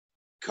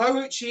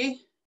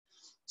koichi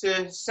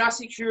to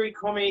sasikuri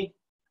komi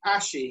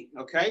ashi,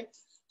 okay?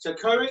 So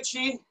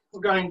koichi, we're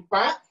going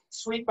back,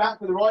 sweep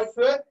back with the right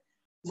foot,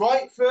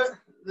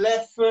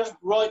 left foot,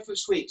 right foot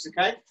sweeps,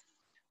 okay?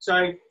 So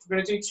we're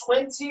going to do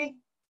 20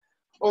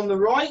 on the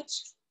right,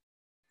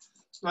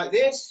 like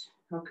this,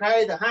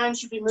 okay? The hand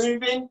should be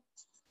moving,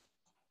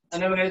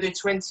 and then we're going to do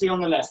 20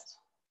 on the left.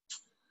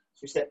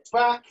 So we step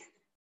back,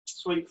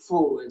 sweep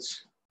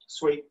forwards,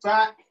 sweep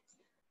back,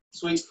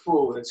 sweep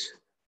forwards.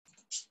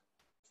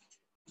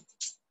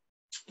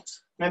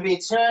 Remember, you're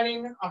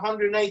turning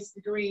 180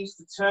 degrees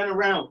to turn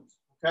around,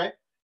 okay?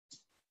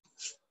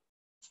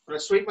 When I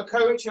sweep my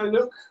koichi, I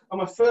look on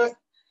my foot.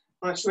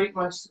 When I sweep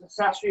my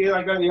sashi,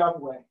 I go the other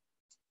way.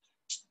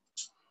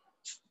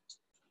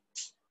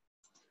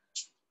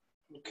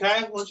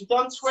 Okay, once you've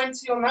done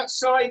 20 on that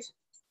side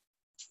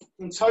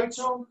in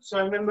total,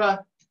 so remember,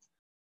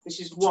 this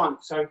is 1.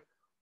 So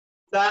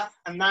that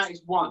and that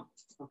is 1,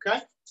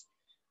 okay?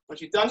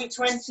 Once you've done your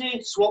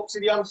 20, swap to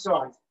the other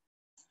side.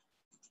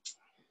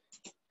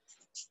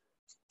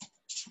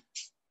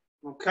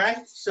 Okay,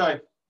 so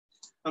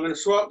I'm going to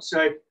swap,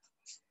 so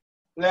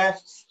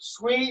left,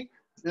 sweep,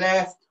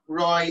 left,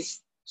 right,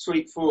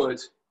 sweep forward,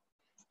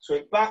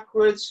 sweep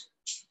backwards,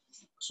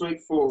 sweep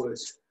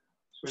forwards,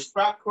 sweep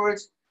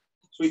backwards,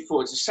 sweep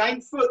forwards. The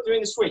same foot doing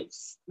the sweep.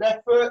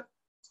 Left foot,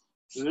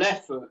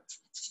 left foot,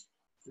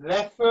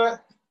 left foot,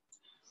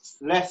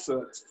 left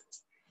foot,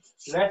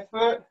 left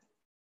foot,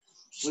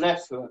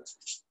 left foot.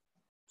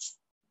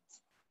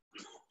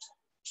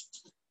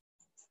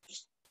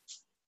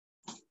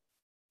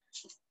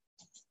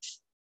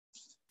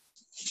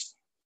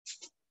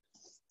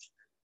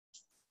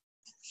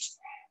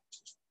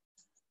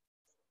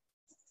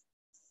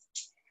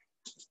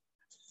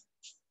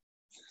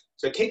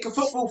 So kick a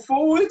football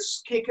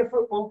forwards, kick a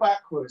football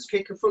backwards,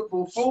 kick a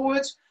football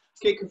forwards,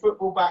 kick a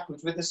football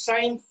backwards with the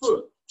same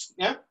foot,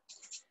 yeah?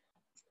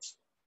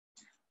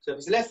 So if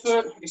it's the left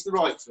foot, it's the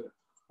right foot,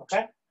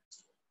 okay?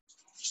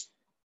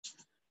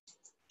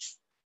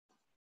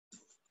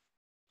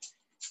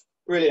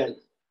 Brilliant.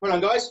 Well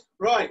done, guys.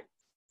 Right.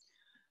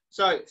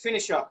 So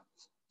finish up.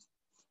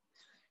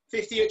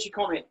 50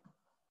 uchikomi.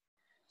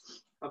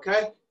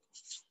 Okay?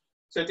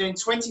 So doing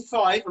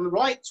 25 on the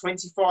right,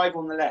 25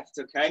 on the left,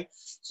 okay?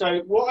 So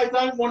what I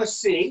don't want to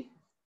see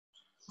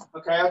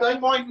Okay, I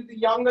don't mind with the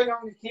younger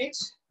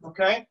kids,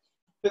 okay?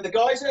 But the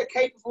guys that are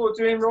capable of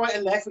doing right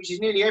and left, which is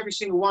nearly every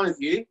single one of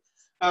you,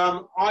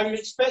 I'm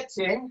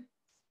expecting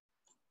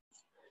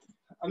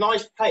a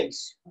nice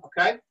pace,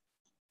 okay?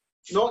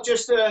 Not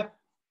just a,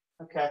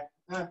 okay,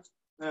 all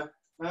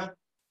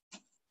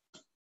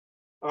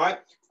right?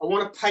 I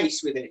want a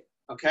pace with it,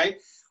 okay?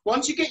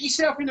 Once you get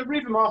yourself in the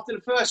rhythm after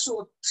the first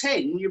sort of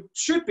 10, you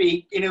should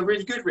be in a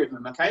really good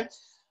rhythm, okay?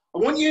 I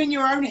want you in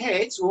your own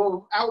head,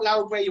 or out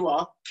loud where you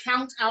are,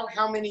 count out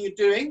how many you're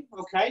doing,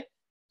 okay?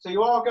 So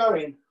you are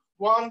going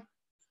 1,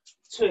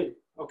 2,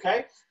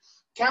 okay?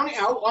 Count it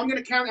out. I'm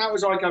going to count out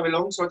as I go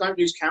along, so I don't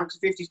lose count, because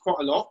 50 is quite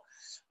a lot.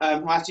 I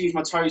have to use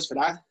my toes for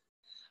that.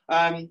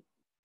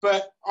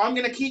 But I'm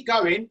going to keep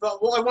going,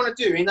 but what I want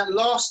to do in that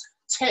last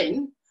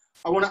 10,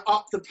 I want to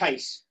up the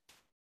pace.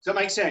 Does that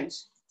make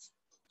sense?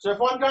 So if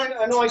I'm going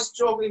at a nice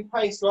jogging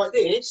pace like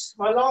this,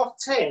 my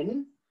last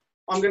 10,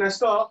 I'm going to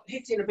start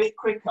hitting a bit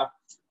quicker,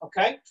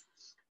 okay?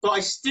 But I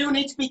still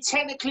need to be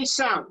technically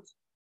sound.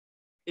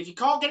 If you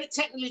can't get it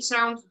technically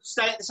sound,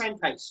 stay at the same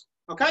pace,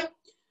 okay?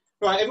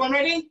 Right, everyone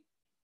ready?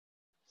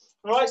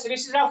 All right, so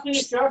this is our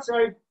finisher,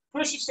 so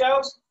push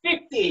yourselves,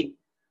 50.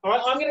 All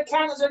right, I'm going to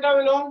count as I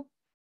go along.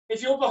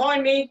 If you're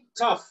behind me,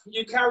 tough.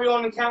 You carry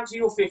on and count to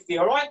your 50,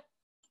 all right?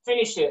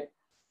 Finish it.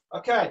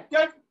 Okay,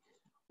 go.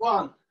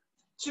 1,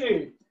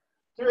 2,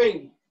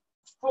 3,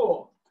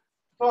 4,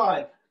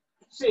 5,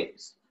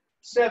 6,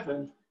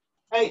 7,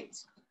 8,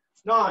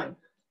 9,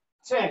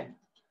 10,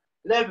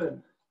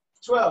 11,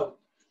 12,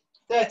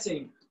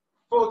 13,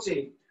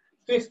 14,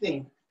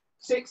 15,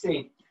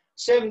 16,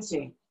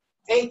 17,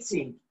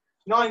 18,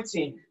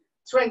 19,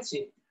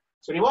 20,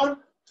 21,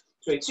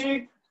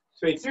 22,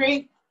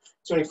 23,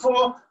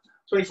 24,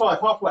 25,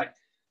 halfway.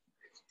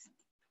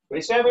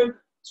 27,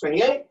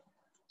 28,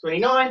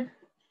 29,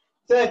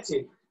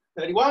 30,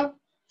 31,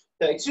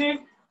 32,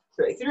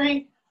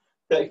 33,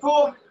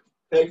 34,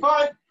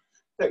 35,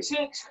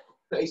 36,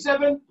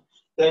 37,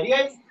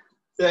 38,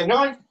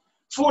 39,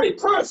 40.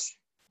 Push!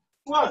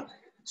 1,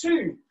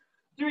 2,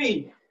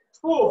 3,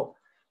 4,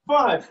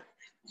 5,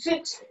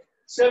 6,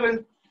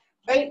 7,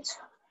 8,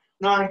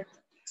 9,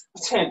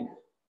 10.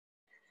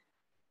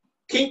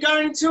 Keep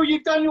going until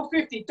you've done your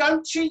 50.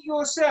 Don't cheat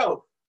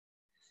yourself.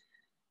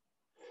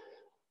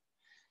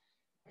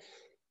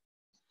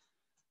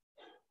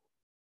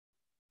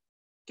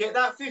 Get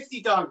that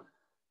 50 done.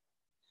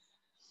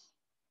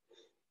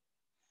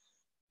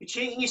 You're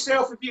cheating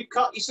yourself if you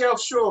cut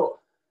yourself short.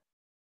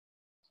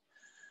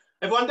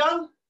 Everyone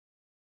done?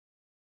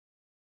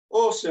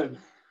 Awesome.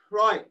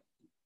 Right.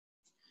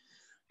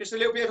 Just a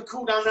little bit of a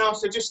cool down now.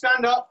 So just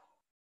stand up.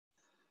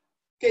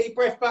 Get your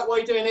breath back while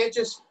you're doing it.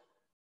 Just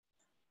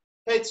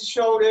head to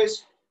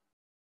shoulders.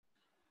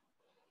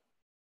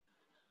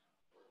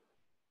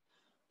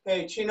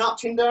 Okay, chin up,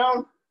 chin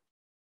down.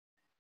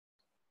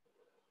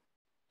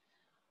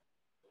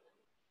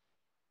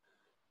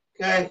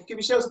 Okay, give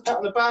yourselves a pat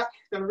on the back.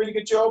 Done a really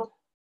good job.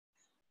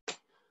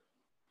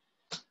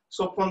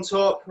 Swap on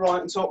top,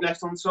 right on top,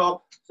 left on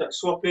top. So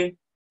that's swapping.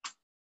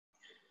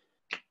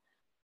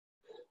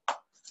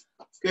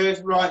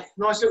 Good, right.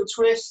 Nice little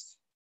twist.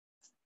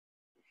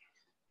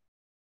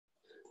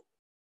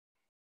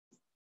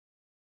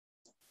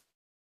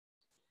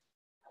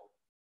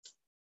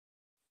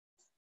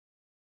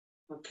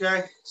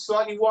 Okay,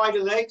 slightly wider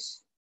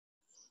legs.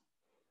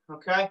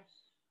 Okay,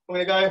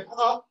 we're going to go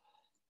up,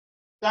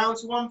 down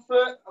to one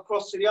foot,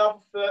 across to the other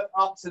foot,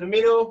 up to the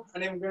middle,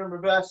 and then we're going to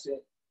reverse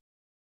it.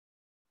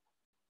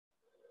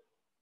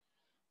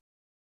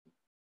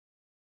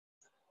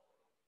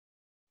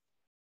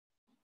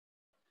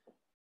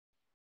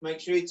 Make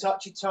sure you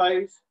touch your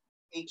toes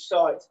each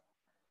side.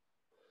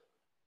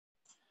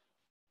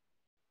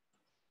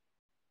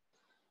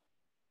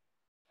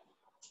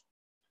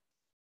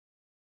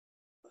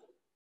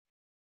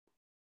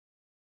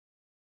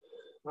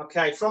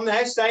 Okay, from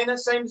there, stay in that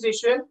same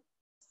position.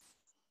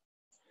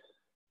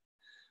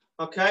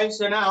 Okay,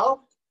 so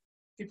now,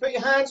 if you put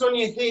your hands on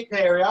your hip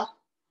area,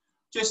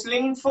 just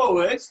lean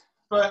forward,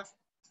 but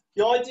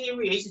the idea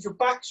is your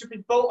back should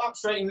be bolt up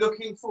straight and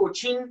looking forward.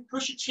 Chin,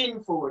 push your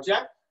chin forward,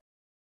 yeah?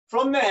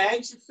 From there,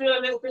 you should feel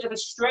a little bit of a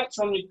stretch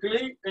on your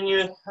glute and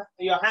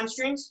your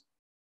hamstrings.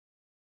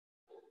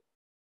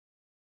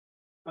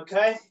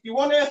 Okay, if you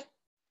want to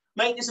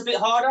make this a bit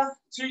harder,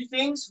 2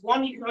 things.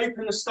 1, you can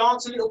open the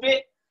stance a little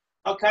bit,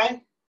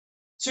 okay?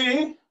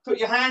 2, put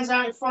your hands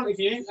out in front of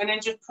you and then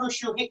just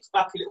push your hips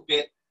back a little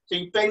bit. So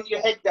you bend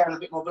your head down a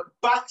bit more, but the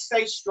back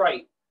stays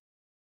straight.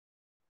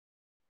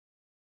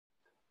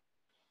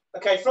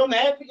 Okay, from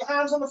there, put your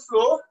hands on the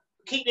floor,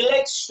 keep your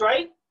legs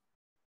straight,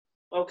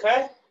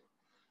 okay?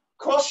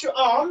 Cross your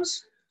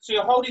arms, so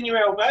you're holding your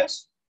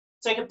elbows.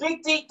 Take a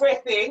big deep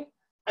breath in,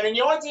 and then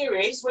the idea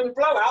is when you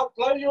blow out,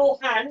 blow your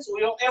hands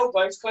or your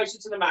elbows closer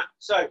to the mat.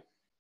 So,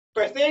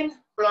 breath in,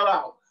 blow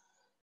out.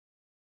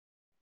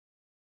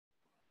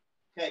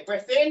 Okay,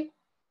 breath in,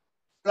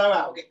 blow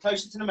out, get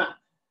closer to the mat.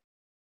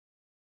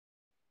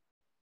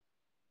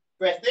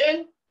 Breath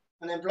in,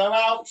 and then blow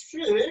out,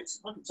 should,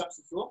 I can touch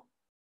the floor.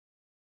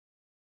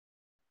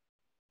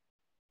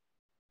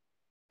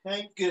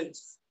 Okay, good.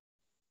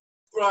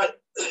 Right.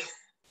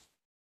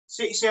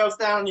 Sit yourselves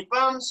down on your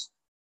bums.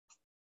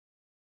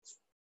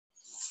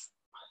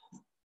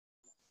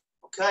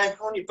 Okay,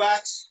 on your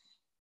backs.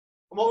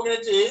 And what we're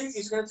going to do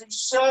is we're going to do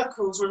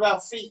circles with our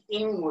feet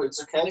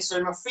inwards. Okay,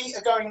 so my feet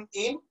are going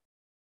in.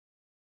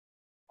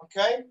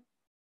 Okay.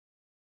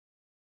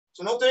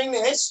 So not doing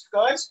this,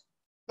 guys.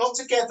 Not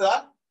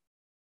together.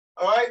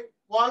 All right.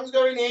 One's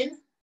going in,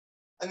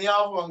 and the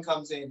other one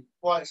comes in.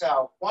 Right, it's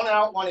out. One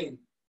out, one in.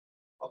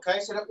 Okay,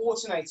 so they're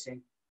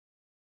alternating.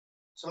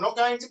 So we're not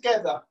going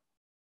together.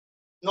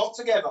 Not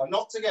together,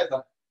 not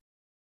together.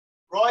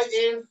 Right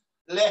in,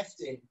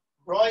 left in.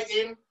 Right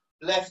in,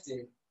 left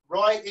in.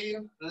 Right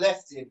in,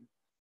 left in.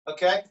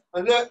 Okay,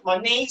 and look, my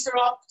knees are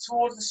up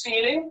towards the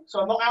ceiling, so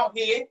I'm not out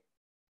here.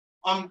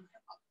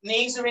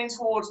 Knees are in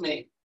towards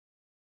me.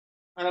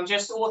 And I'm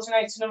just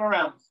alternating them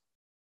around.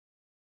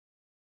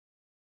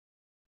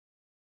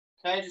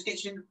 Okay, just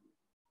get your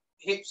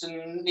hips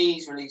and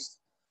knees released.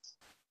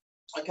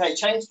 Okay,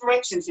 change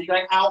direction, so you're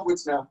going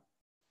outwards now.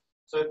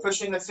 So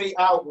pushing the feet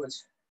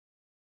outwards.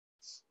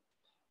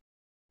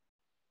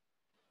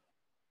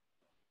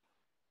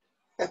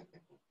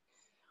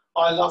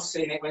 I love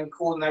seeing it when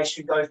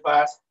coordination goes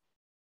bad.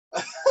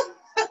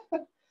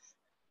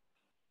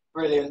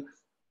 Brilliant.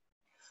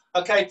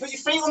 Okay, put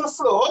your feet on the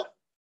floor.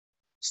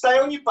 Stay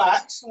on your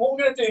backs. And what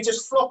we're going to do is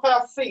just flop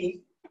our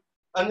feet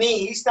and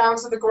knees down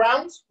to the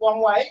ground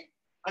one way,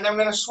 and then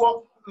we're going to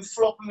swap and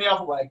flop them the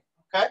other way.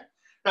 Okay.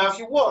 Now, if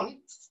you want,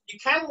 you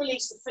can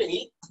release the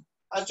feet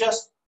and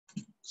just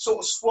sort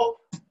of swap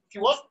if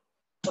you want.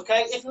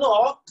 Okay. If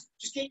not,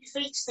 just keep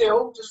your feet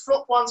still. Just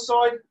flop one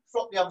side,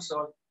 flop the other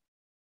side.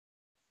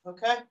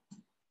 Okay.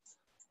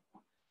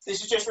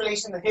 This is just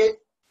releasing the hip,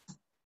 and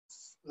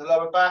the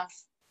lower back.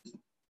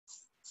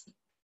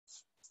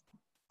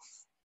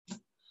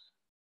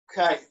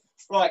 Okay.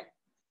 Right.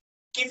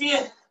 Give your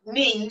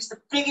knees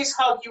the biggest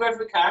hug you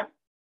ever can.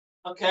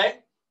 Okay.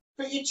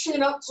 Put your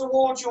chin up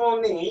towards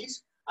your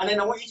knees, and then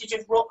I want you to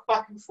just rock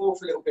back and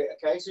forth a little bit.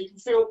 Okay. So you can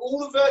feel all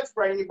the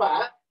vertebrae in your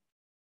back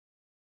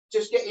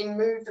just getting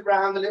moved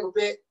around a little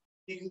bit.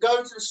 You can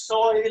go to the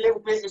side a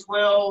little bit as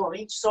well on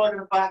each side of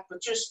the back,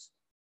 but just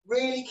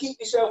really keep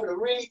yourself in a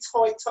really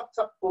tight, tucked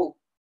up ball.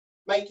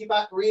 Make your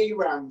back really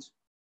round.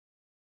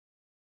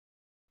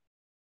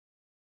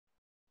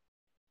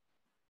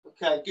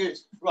 Okay, good.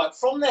 Right,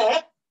 from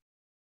there,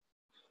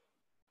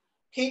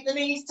 keep the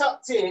knees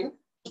tucked in.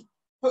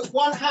 Put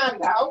one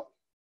hand out,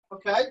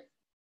 okay?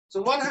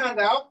 So one hand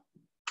out.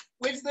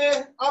 With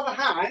the other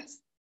hand,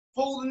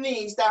 pull the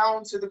knees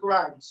down to the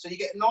ground. So you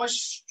get a nice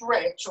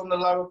stretch on the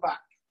lower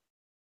back,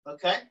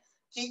 okay?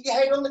 Keep your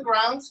head on the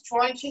ground.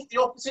 Try and keep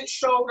the opposite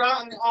shoulder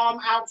and the arm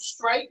out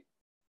straight.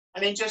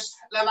 And then just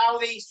allow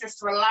these just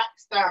to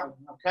relax down,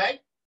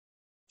 okay?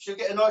 You'll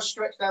get a nice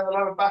stretch down the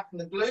lower back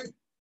and the glute.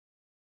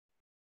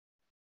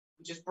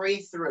 And just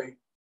breathe through.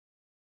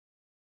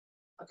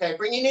 Okay,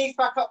 bring your knees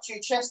back up to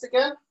your chest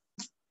again.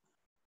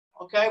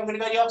 Okay, I'm going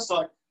to go the other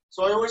side.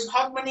 So I always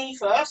hug my knee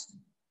first.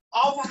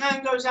 Other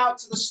hand goes out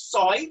to the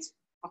side,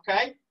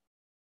 okay?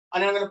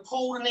 And then I'm going to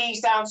pull the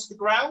knees down to the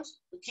ground,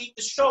 but keep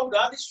the shoulder,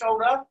 this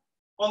shoulder,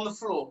 on the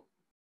floor,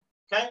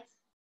 okay?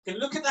 You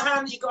can look at the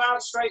hand that you got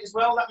out straight as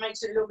well. That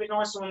makes it a little bit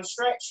nicer on the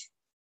stretch.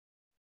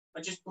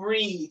 And just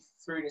breathe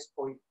through this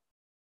point.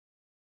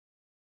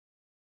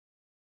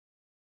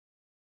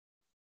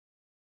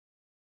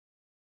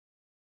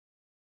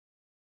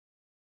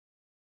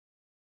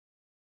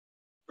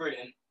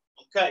 Brilliant.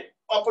 Okay,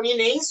 up on your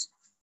knees.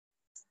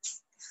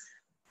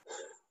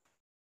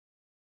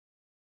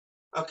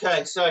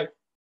 Okay, so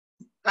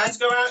hands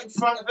go out in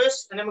front of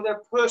us, and then we're going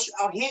to push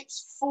our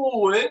hips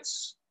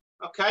forwards.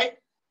 Okay,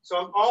 so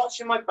I'm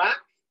arching my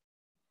back,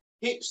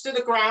 hips to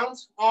the ground,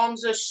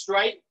 arms are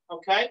straight.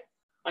 Okay,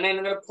 and then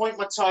I'm going to point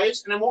my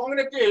toes. And then what I'm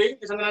going to do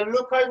is I'm going to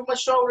look over my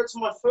shoulder to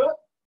my foot,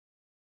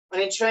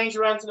 and then change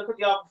around to look at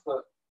the other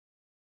foot.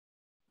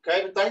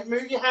 Okay, but don't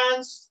move your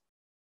hands,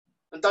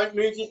 and don't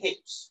move your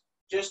hips.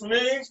 Just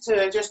move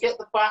to just get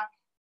the back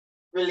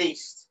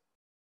released.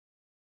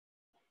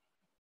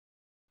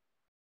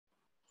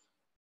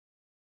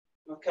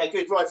 Okay,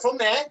 good. Right, from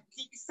there,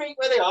 keep your feet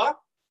where they are.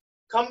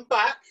 Come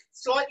back,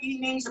 slightly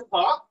knees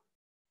apart.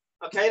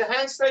 Okay, the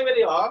hands stay where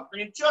they are. And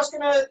you're just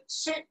going to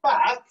sit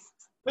back,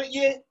 put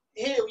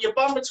your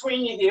bum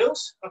between your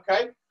heels.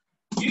 Okay,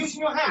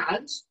 using your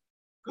hands,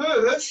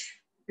 push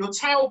your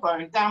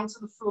tailbone down to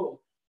the floor.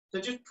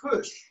 So just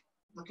push.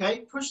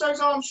 Okay, push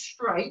those arms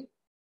straight.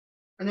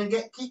 And then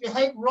keep your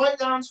head right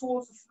down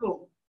towards the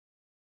floor.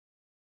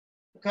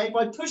 Okay,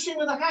 by pushing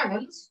with the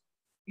hands,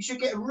 you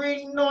should get a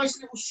really nice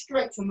little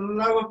stretch on the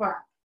lower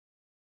back.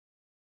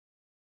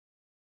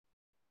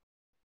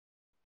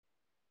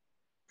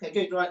 Okay,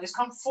 good. Right, let's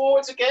come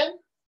forwards again.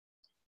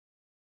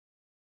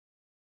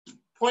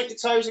 Point your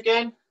toes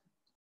again.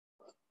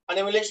 And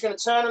then we're literally going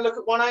to turn and look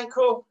at one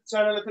ankle,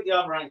 turn and look at the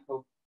other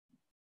ankle.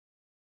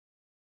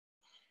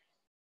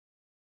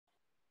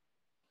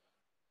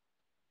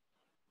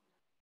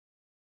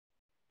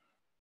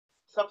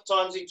 A couple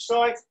times each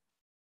side.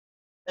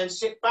 Then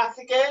sit back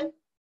again.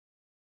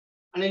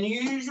 And then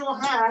use your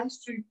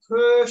hands to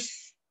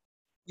push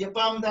your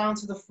bum down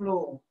to the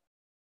floor.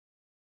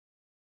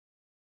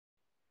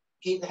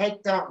 Keep the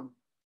head down.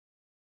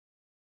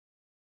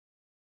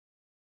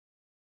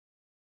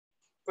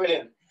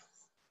 Brilliant.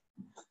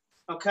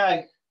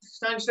 Okay,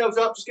 stand yourselves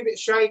up, just give it a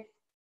shake.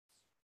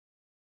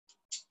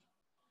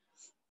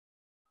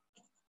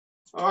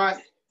 All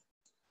right.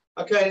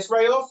 Okay, let's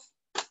ray off.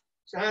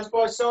 So hands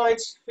by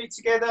sides, feet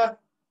together.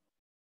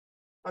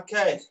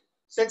 Okay,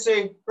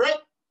 Sensei, right?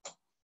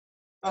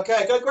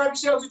 Okay, go grab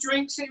yourselves a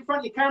drink, sit in front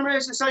of your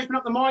cameras, let's open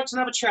up the mics and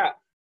have a chat.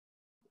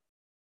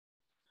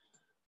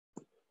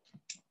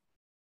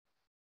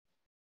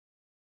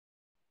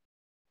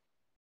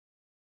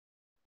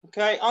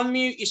 Okay,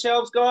 unmute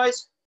yourselves,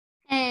 guys.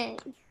 Hey.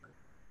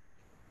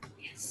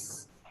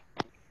 Yes.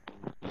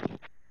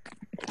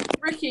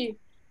 Ricky,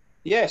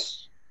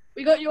 Yes.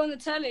 we got you on the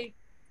telly.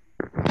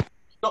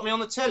 Got me on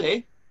the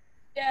telly?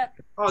 Yeah.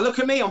 Oh, look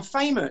at me, I'm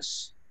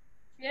famous.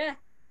 Yeah.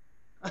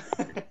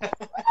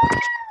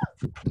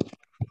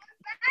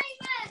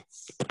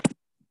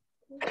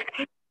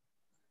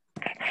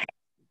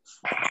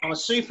 I'm a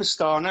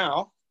superstar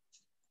now.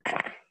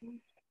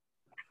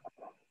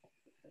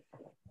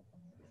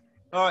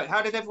 All right,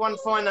 how did everyone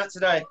find that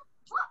today?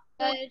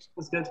 Good.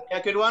 That's good.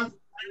 Yeah, good one?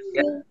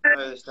 Yeah.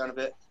 Oh, this down a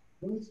bit.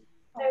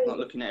 Not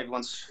looking at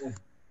everyone's.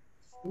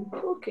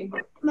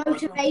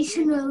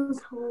 Motivational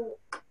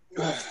talk.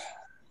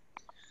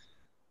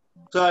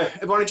 So,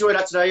 everyone enjoyed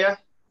that today, yeah?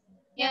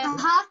 Yeah.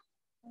 Uh-huh.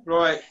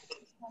 Right.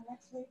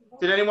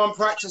 Did anyone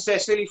practice their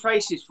silly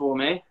faces for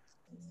me?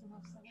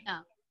 No.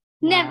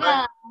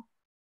 Never.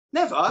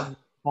 Never?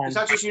 Is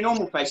that just your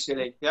normal face,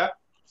 silly? Yeah?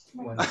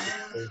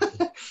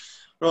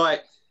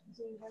 Right.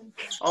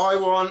 I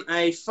want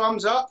a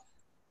thumbs up.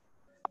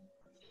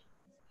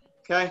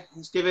 Okay,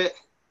 let's give it.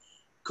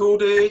 Cool,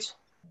 dude.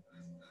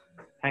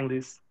 Hang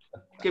loose.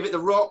 Give it the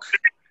rock.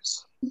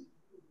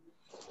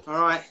 All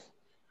right.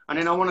 And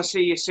then I want to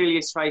see your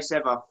silliest face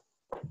ever.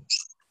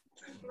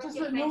 Just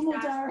look normal,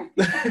 Darren.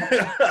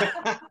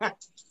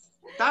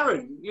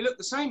 Darren, you look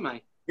the same,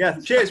 mate. Yeah,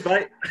 cheers,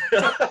 mate.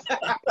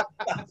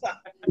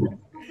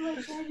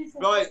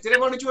 Right, did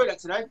everyone enjoy that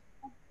today?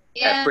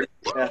 Yeah.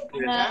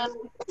 Yeah.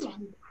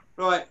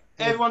 Right,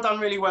 everyone done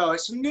really well.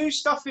 There's some new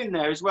stuff in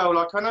there as well.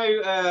 Like I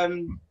know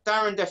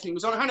Darren definitely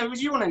was on. Hannah,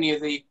 was you on any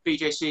of the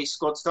BJC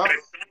squad stuff?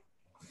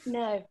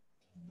 No.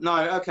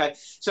 No, okay.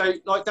 So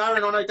like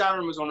Darren, I know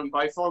Darren was on them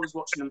both. I was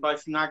watching them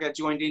both. Naga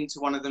joined into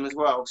one of them as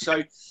well.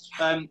 So,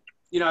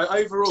 you know,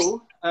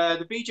 overall,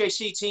 the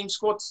BJC team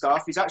squad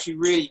stuff is actually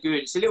really good.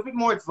 It's a little bit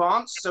more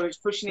advanced, so it's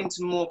pushing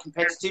into more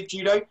competitive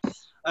judo.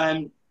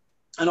 And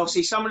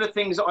obviously some of the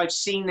things that I've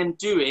seen them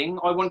doing,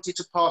 I wanted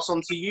to pass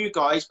on to you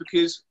guys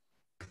because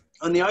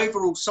on the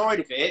overall side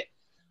of it,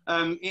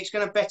 it's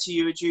going to better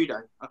you at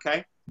judo,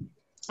 okay?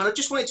 And I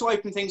just wanted to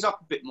open things up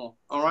a bit more,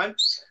 all right?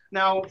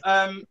 Now,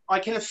 I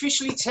can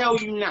officially tell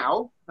you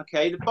now,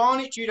 okay, the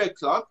Barnet Judo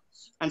Club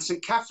and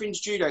St Catherine's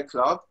Judo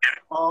Club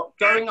are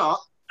going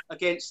up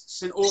against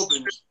St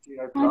Albans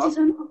Judo Club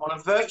on a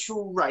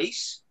virtual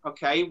race,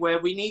 okay, where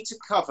we need to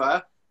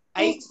cover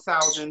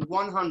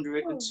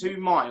 8,102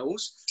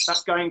 miles.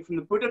 That's going from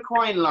the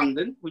Budokai in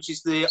London, which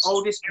is the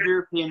oldest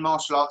European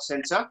martial arts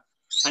centre,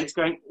 and it's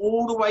going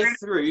all the way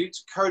through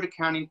to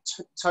Kodokan in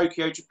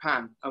Tokyo,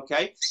 Japan.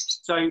 Okay,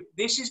 so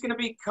this is going to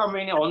be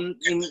coming on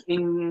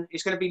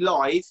it's going to be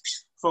live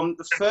from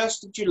the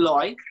 1st of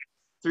July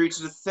through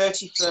to the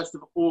 31st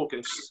of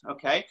August.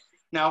 Okay,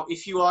 now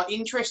if you are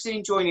interested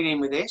in joining in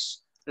with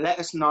this, let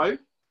us know.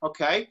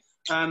 Okay.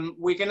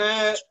 We're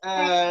gonna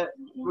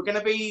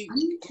be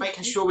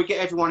making sure we get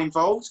everyone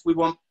involved. We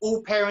want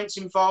all parents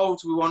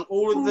involved. We want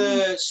all of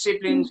the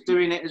siblings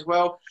doing it as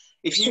well.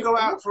 If you go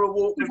out for a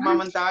walk with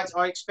mum and dad,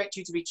 I expect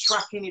you to be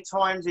tracking your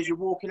times as you're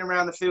walking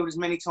around the field as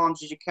many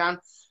times as you can.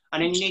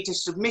 And then you need to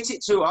submit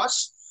it to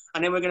us.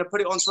 And then we're going to put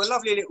it onto a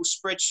lovely little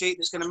spreadsheet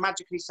that's going to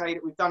magically say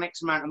that we've done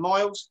X amount of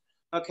miles.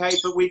 Okay,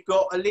 but we've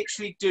got to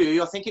literally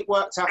do, I think it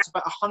worked out to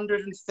about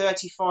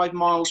 135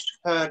 miles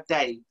per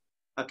day.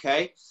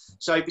 Okay,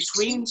 so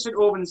between St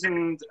Albans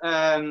and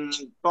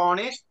St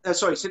Albans,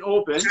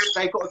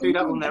 they've got to do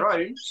that on their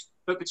own.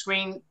 But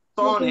between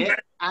Barnet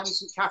and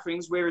St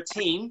Catherine's, we're a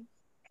team.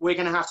 We're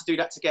going to have to do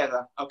that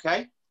together.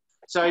 Okay,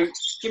 so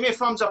give me a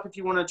thumbs up if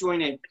you want to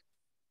join in.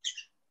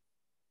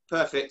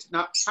 Perfect.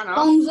 Now, Hannah.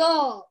 Thumbs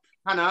up.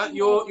 Hannah,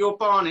 you're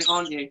Barnet,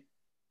 aren't you?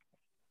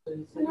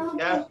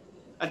 Yeah.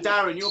 And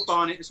Darren, you're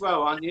Barnet as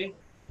well, aren't you?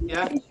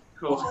 Yeah.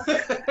 Cool.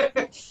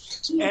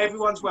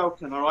 Everyone's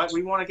welcome, all right?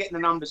 We want to get the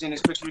numbers in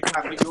as quick as we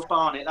can, but you're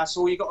Barnet. That's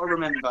all you got to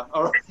remember,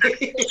 all right?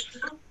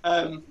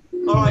 All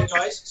right,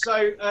 guys.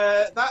 So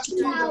that's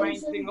the main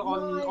thing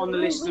on the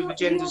list of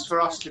agendas for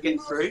us to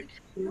get through.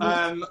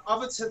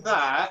 Other to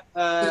that,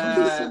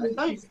 I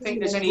don't think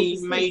there's any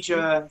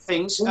major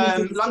things.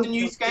 London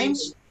Youth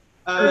Games.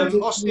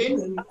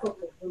 Austin,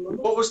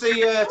 what was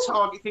the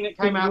target thing that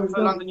came out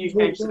for London Youth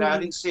Games today? I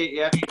didn't see it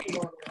yet.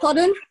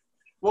 Pardon?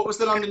 What was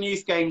the London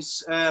Youth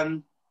Games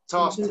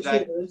task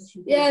today?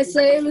 Yeah, so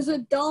it was a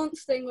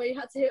dance thing where you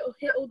had to hit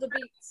all the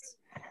beats.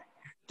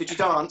 Did you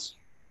dance?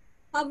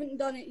 Haven't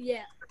done it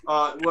yet.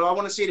 Well, I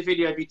want to see the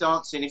video of you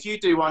dancing. If you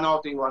do one,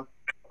 I'll do one.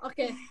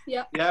 Okay,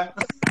 yeah. Yeah?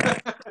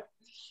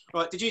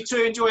 Right, did you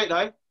two enjoy it,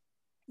 though?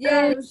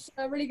 Yeah, it was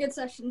a really good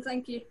session.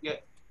 Thank you. Yeah.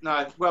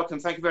 No, welcome.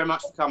 Thank you very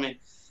much for coming.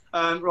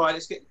 Right,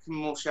 let's get some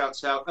more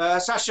shouts out.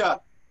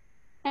 Sasha,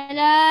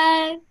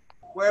 Hello.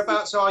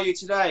 whereabouts are you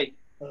today?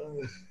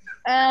 No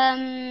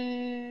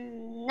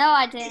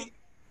idea.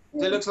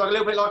 It looks like a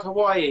little bit like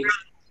Hawaii.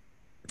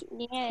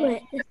 Yeah.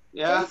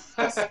 Yeah?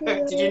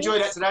 Did you enjoy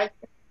that today?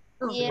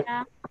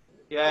 Yeah.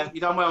 Yeah,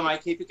 you done well,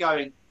 mate. Keep it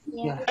going.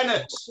 Yeah.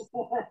 Bennett.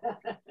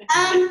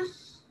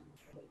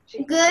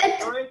 Good.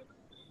 Sorry?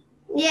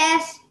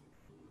 Yes.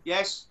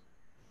 Yes?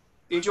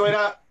 You enjoy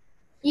that?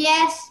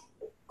 Yes.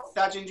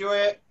 Dad, you enjoy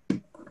it?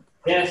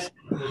 Yes.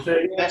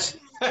 Yes.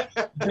 But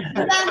how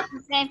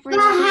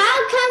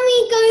can we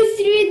go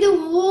through the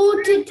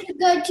water to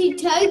go to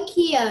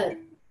Tokyo?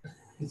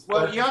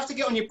 Well, you have to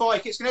get on your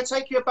bike. It's going to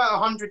take you about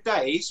 100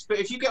 days, but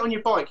if you get on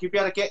your bike, you'll be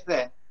able to get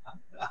there.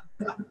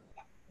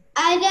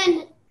 I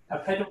don't.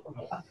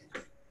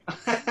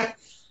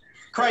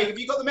 Craig, have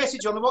you got the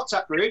message on the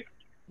WhatsApp group?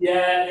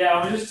 Yeah,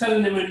 I was just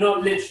telling them we're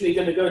not literally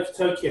going to go to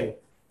Tokyo.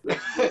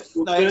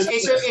 No,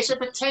 it's a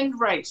pretend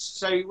race.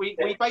 So we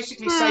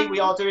basically say we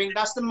are doing,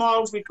 that's the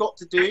miles we've got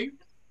to do,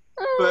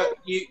 but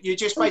you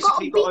just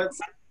basically got to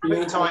put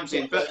your times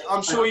in. But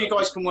I'm sure you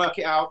guys can work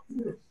it out.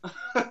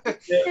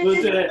 Yeah,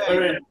 we'll do it.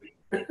 We're in.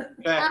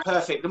 Yeah,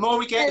 perfect. The more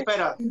we get, the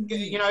better.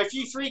 You know, if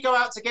you three go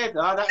out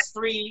together, that's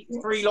three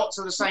lots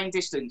of the same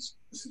distance.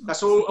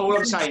 That's all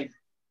I'm saying.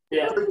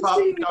 Yeah. Group up,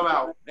 go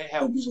out. It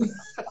helps.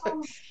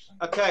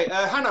 Okay,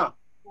 Hannah,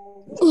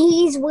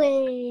 He's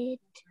weird.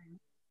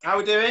 how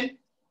we doing?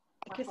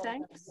 Good,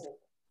 thanks.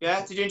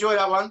 Yeah, did you enjoy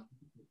that one?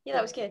 Yeah,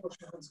 that was good.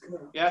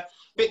 Yeah,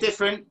 bit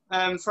different.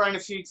 Throwing a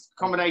few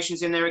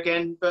combinations in there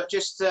again, but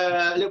just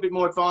a little bit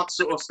more advanced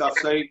sort of stuff.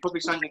 So probably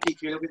something to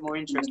keep you a little bit more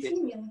interested.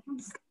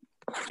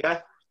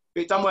 Yeah,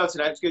 but done well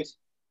today. It's good.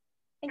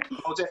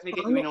 I'll definitely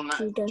get you in on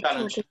that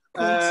challenge.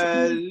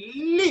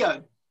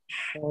 Leo,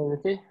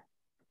 Okay.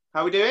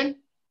 how we doing?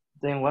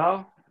 Doing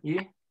well.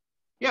 You?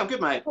 Yeah, I'm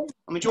good, mate.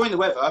 I'm enjoying the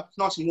weather. It's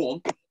nice and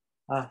warm.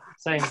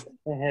 Same.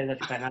 Here,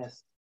 that's quite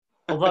nice.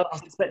 Although I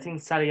was expecting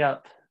Sally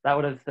up, that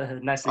would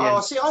have nicely.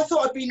 Oh, see, I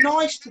thought I'd be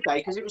nice today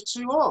because it was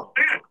too hot.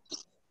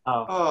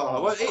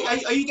 Oh. Well,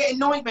 are you getting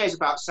nightmares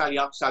about Sally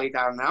up, Sally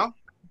down now?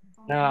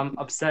 No, I'm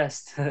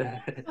obsessed.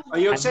 Are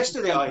you obsessed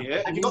with it, are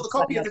you? Have you got the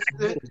copy of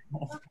the...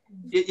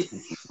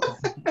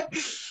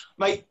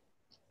 Mate,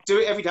 do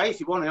it every day if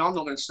you want it. I'm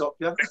not going to stop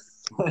you.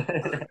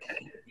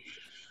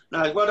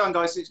 No, well done,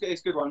 guys. It's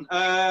a good one.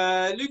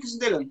 Lucas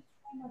and Dylan.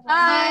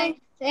 Hi.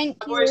 Thank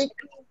Hi, boys.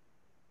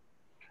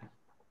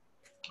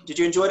 Did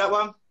you enjoy that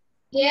one?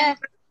 Yeah.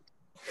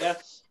 Yeah.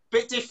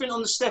 Bit different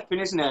on the stepping,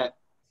 isn't it?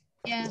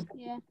 Yeah.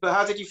 But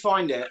how did you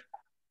find it?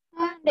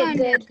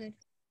 Good.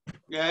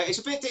 Yeah, it's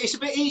a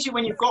bit easier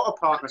when you've got a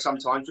partner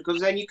sometimes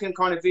because then you can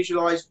kind of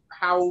visualize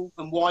how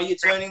and why you're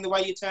turning the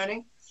way you're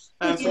turning.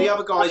 For the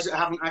other guys that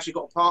haven't actually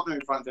got a partner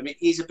in front of them, it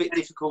is a bit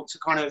difficult to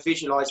kind of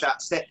visualize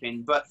that step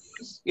in. But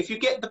if you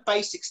get the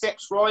basic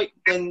steps right,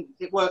 then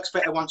it works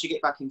better once you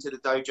get back into the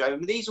dojo.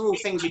 And these are all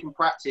things you can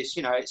practice.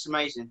 You know, it's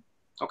amazing.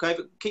 Okay,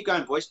 but keep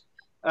going, boys.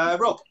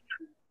 Rob.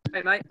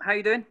 Hey mate, how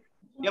you doing?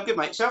 Yeah, I'm good,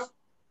 mate. Yourself?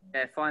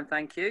 Yeah, fine,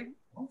 thank you.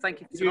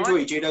 Thank you for Did you enjoy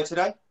your judo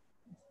today?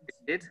 I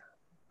did.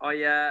 I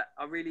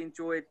really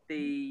enjoyed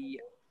the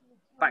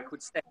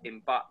backward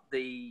stepping, but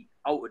the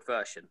altered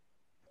version.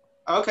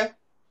 Oh, okay.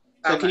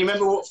 So can you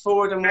remember what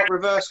forward and what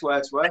reverse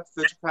words were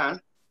for Japan?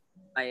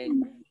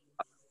 Anyone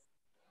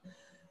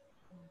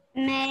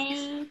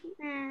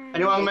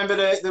remember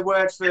the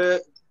word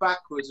for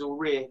backwards or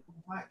rear?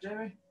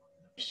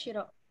 Shut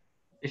up.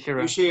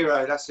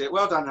 Ushiro, that's it.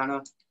 Well done,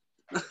 Hannah.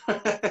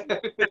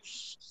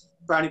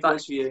 Brownie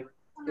points for you.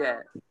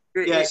 Yeah.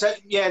 Yeah, so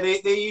yeah,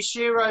 the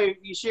Ushiro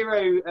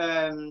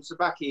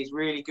Sabaki is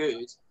really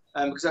good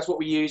because that's what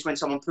we use when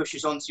someone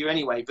pushes onto you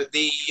anyway. But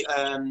the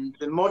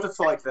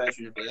modified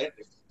version of it,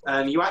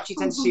 you actually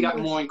tend to see that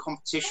more in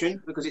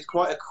competition because it's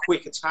quite a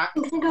quick attack,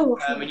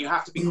 and you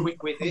have to be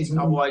quick with it,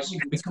 otherwise you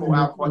can be caught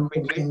out quite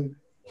quickly.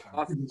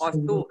 I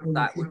thought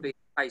that would be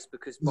the case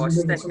because by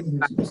stepping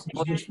back,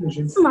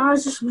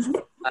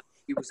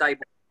 he was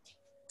able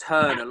to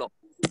turn a lot.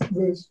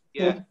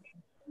 Yeah.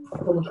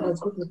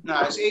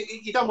 No,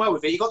 you've done well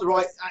with it. You got the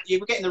right. You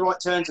were getting the right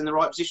turns and the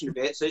right position of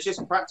it. So it's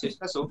just practice.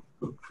 That's all.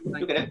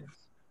 Look at it.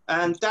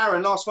 And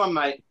Darren, last one,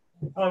 mate.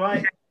 Hello,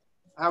 mate.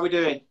 How are we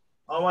doing?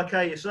 I'm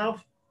okay.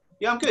 Yourself?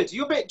 Yeah, I'm good.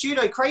 You're a bit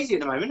judo crazy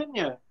at the moment, aren't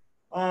you?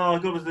 Oh,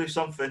 I've got to do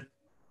something. Are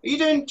you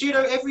doing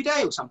judo every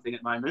day or something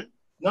at the moment?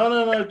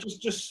 No.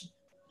 Just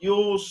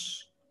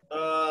yours,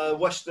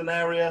 Western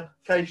area.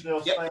 Occasionally,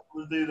 I'll stay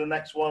to do the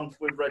next one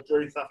with Red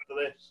Ruth after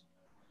this,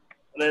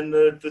 and then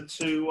the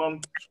two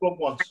squad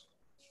ones.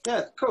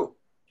 Yeah, cool.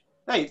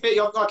 Hey,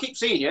 I keep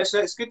seeing you, so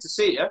it's good to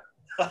see you.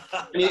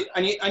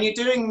 and you're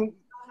doing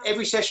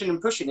every session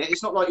and pushing it.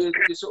 It's not like you're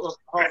sort of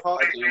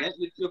half-hearted doing it.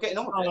 You're getting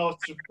on with it. I'll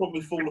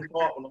probably fall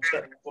apart when I'm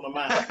stepping up on a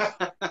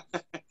mat.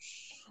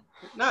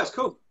 No, it's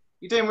cool.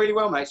 You're doing really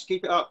well, mate. So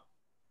keep it up.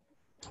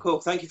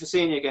 Cool. Thank you for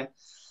seeing you again.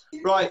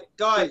 Right,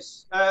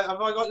 guys.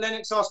 Have I got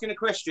Lennox asking a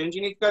question? Do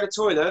you need to go to the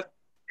toilet?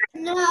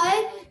 No,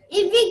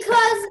 it's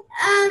because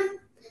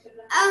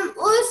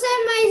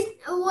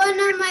also one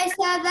of my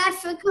South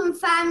African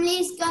family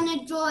is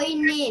gonna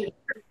join in.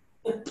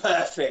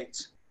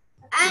 Perfect.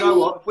 And You know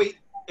what?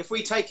 If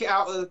we take it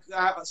out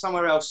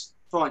somewhere else,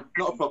 fine,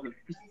 not a problem.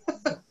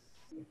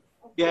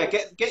 Yeah,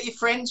 get your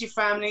friends, your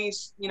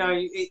families, you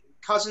know,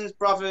 cousins,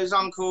 brothers,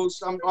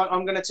 uncles. I'm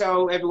going to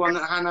tell everyone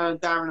that Hannah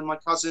and Darren are my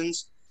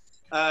cousins,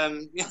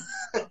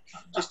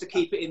 just to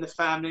keep it in the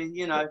family,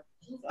 you know.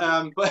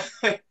 But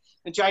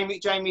and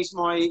Jamie's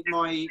my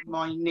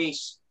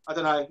niece. I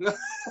don't know.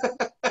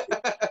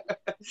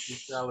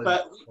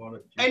 But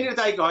end of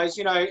the day, guys,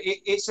 you know,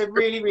 it's a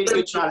really, really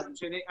good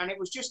challenge, and it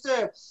was just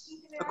a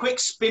quick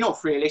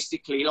spin-off,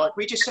 realistically. Like,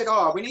 we just said,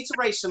 oh, we need to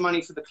raise some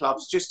money for the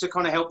clubs just to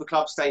kind of help the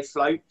club stay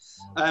afloat.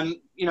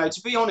 You know,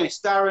 to be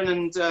honest, Darren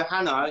and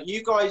Hannah,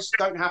 you guys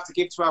don't have to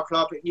give to our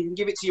club. You can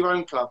give it to your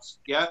own clubs,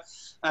 yeah.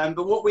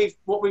 But what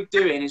we're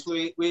doing is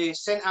we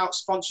sent out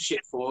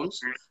sponsorship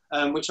forms,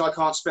 which I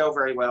can't spell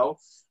very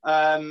well,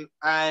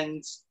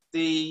 and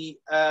the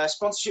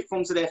sponsorship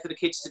forms are there for the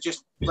kids to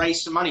just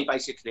raise some money,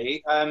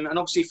 basically. And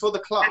obviously for the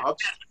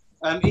clubs,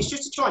 it's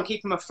just to try and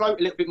keep them afloat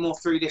a little bit more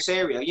through this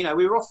area. You know,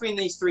 we were offering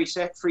these free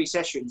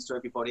sessions to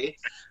everybody,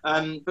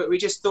 but we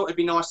just thought it'd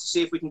be nice to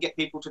see if we can get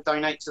people to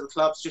donate to the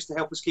clubs just to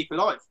help us keep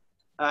alive.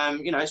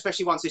 You know,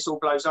 especially once this all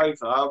blows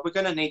over, we're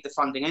going to need the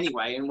funding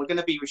anyway, and we're going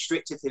to be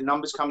restricted to the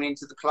numbers coming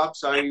into the club.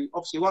 So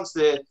obviously once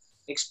the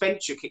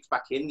expenditure kicks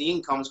back in, the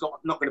income's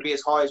not going to be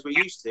as high as we're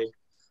used to.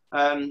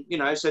 You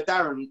know, so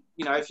Darren,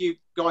 you know, if you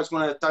guys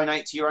want to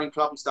donate to your own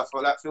club and stuff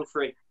like that, feel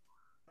free.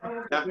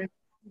 Yeah.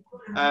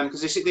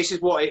 Because this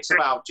is what it's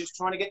about, just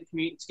trying to get the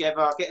community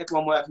together, get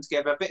everyone working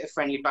together, a bit of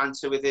friendly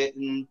banter with it,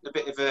 and a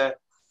bit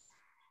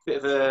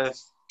of a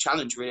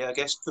challenge, really, I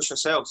guess, push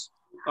ourselves.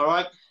 All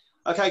right.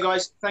 Okay,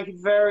 guys, thank you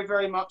very,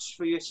 very much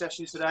for your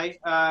session today.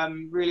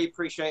 Really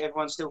appreciate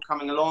everyone still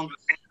coming along.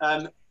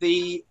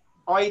 The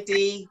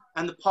ID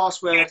and the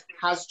password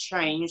has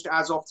changed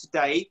as of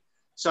today.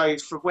 So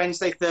for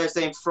Wednesday,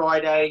 Thursday and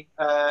Friday,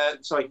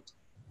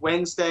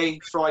 Wednesday,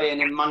 Friday and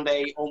then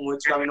Monday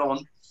onwards going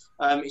on,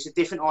 it's a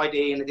different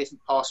ID and a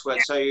different password.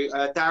 So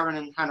Darren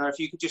and Hannah, if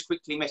you could just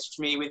quickly message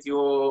me with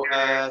your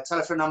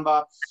telephone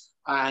number,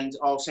 and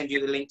I'll send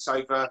you the links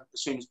over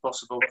as soon as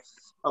possible.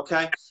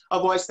 Okay.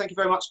 Otherwise, thank you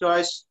very much,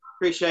 guys.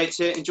 Appreciate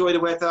it. Enjoy the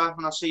weather,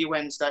 and I'll see you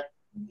Wednesday.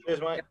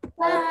 Cheers, mate.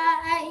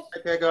 Bye.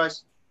 Take care,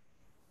 guys.